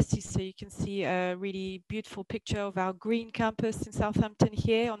university, so you can see a really beautiful picture of our green campus in Southampton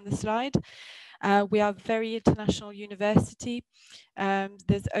here on the slide. We are a very international university.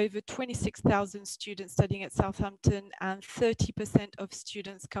 There's over 26,000 students studying at Southampton, and 30% of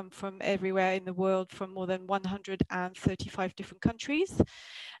students come from everywhere in the world, from more than 135 different countries.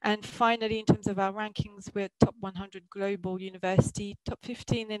 And finally, in terms of our rankings, we're top 100 global university, top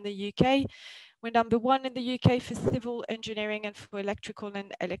 15 in the UK. We're number 1 in the UK for civil engineering and for electrical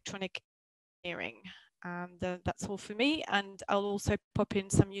and electronic engineering. And that's all for me. And I'll also pop in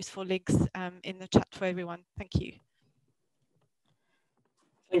some useful links in the chat for everyone. Thank you.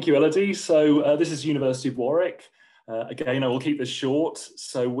 Thank you, Elodie. So this is University of Warwick. Again, I will keep this short.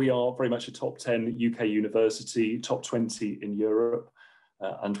 So we are very much a top 10 UK university, top 20 in Europe.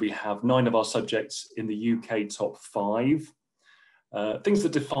 And we have 9 of our subjects in the UK top 5. Things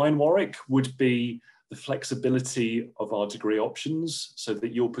that define Warwick would be the flexibility of our degree options, so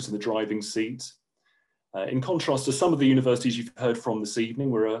that you're put in the driving seat. In contrast to some of the universities you've heard from this evening,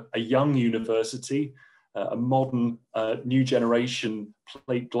 we're a young university, a modern new generation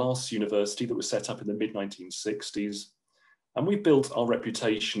plate glass university that was set up in the mid-1960s. And we've built our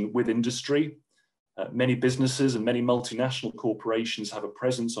reputation with industry. Many businesses and many multinational corporations have a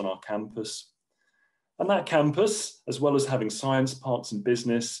presence on our campus. And that campus, as well as having science parks and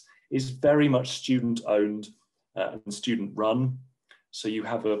business, is very much student-owned and student-run. So you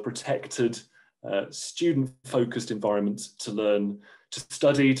have a protected, student-focused environment to learn, to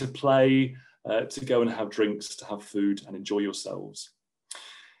study, to play, to go and have drinks, to have food and enjoy yourselves.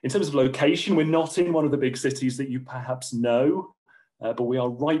 In terms of location, we're not in one of the big cities that you perhaps know, but we are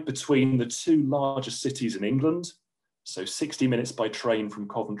right between the 2 largest cities in England. So 60 minutes by train from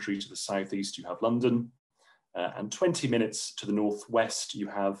Coventry to the southeast, you have London, and 20 minutes to the northwest, you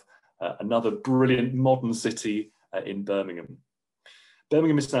have another brilliant modern city in Birmingham.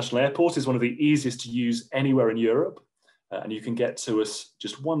 Birmingham International Airport is one of the easiest to use anywhere in Europe, and you can get to us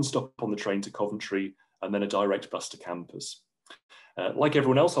just 1 stop on the train to Coventry and then a direct bus to campus. Like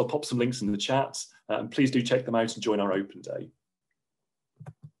everyone else, I'll pop some links in the chat, and please do check them out and join our open day.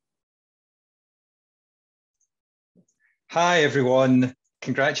 Hi, everyone.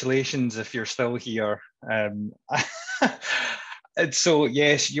 Congratulations if you're still here. And so,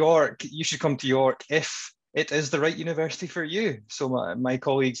 yes, York, you should come to York if it is the right university for you. So my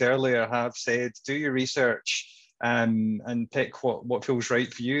colleagues earlier have said, do your research and pick what feels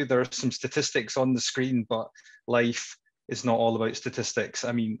right for you. There are some statistics on the screen, but life is not all about statistics.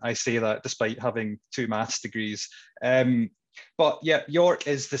 I mean, I say that despite having 2 maths degrees. But yeah, York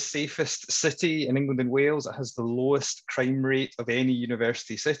is the safest city in England and Wales. It has the lowest crime rate of any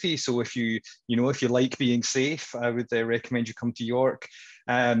university city. So if you like being safe, I would recommend you come to York.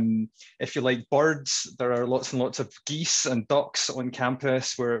 If you like birds, there are lots and lots of geese and ducks on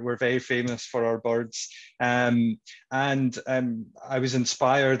campus. We're very famous for our birds. I was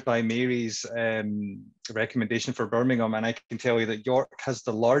inspired by Mary's recommendation for Birmingham, and I can tell you that York has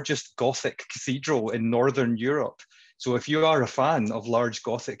the largest Gothic cathedral in Northern Europe. So if you are a fan of large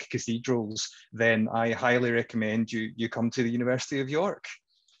Gothic cathedrals, then I highly recommend you come to the University of York.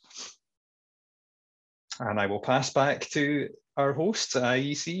 And I will pass back to our host,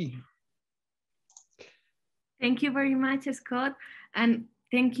 IEC. Thank you very much, Scott. And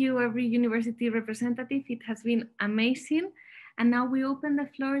thank you, every university representative. It has been amazing. And now we open the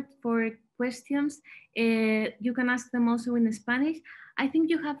floor for questions. You can ask them also in Spanish. I think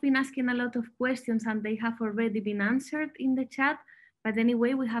you have been asking a lot of questions and they have already been answered in the chat. But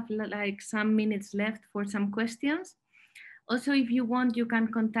anyway, we have like some minutes left for some questions. Also, if you want, you can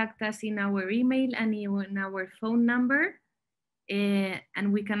contact us in our email and in our phone number,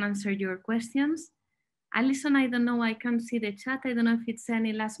 and we can answer your questions. Alison, I don't know, I can't see the chat. I don't know if it's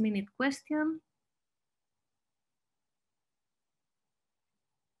any last minute question.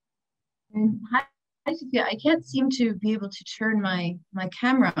 Hi, Sophia. I can't seem to be able to turn my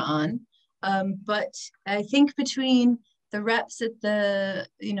camera on, but I think between the reps at the,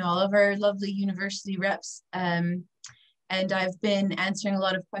 all of our lovely university reps, and I've been answering a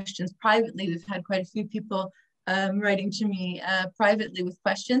lot of questions privately. We've had quite a few people writing to me privately with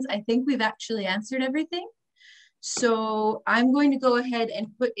questions. I think we've actually answered everything. So I'm going to go ahead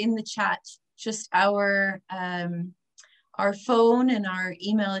and put in the chat just our phone and our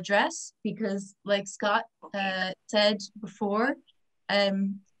email address, because like Scott said before,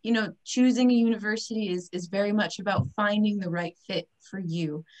 choosing a university is very much about finding the right fit for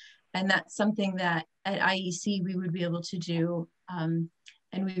you. And that's something that at IEC we would be able to do, and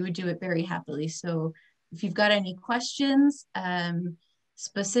we would do it very happily. So if you've got any questions,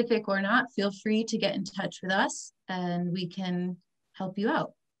 specific or not, feel free to get in touch with us and we can help you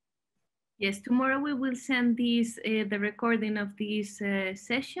out. Yes, tomorrow we will send this, the recording of this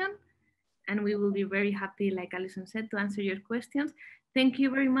session, and we will be very happy, like Alison said, to answer your questions. Thank you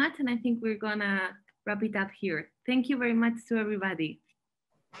very much, and I think we're gonna wrap it up here. Thank you very much to everybody.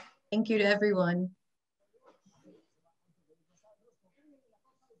 Thank you to everyone.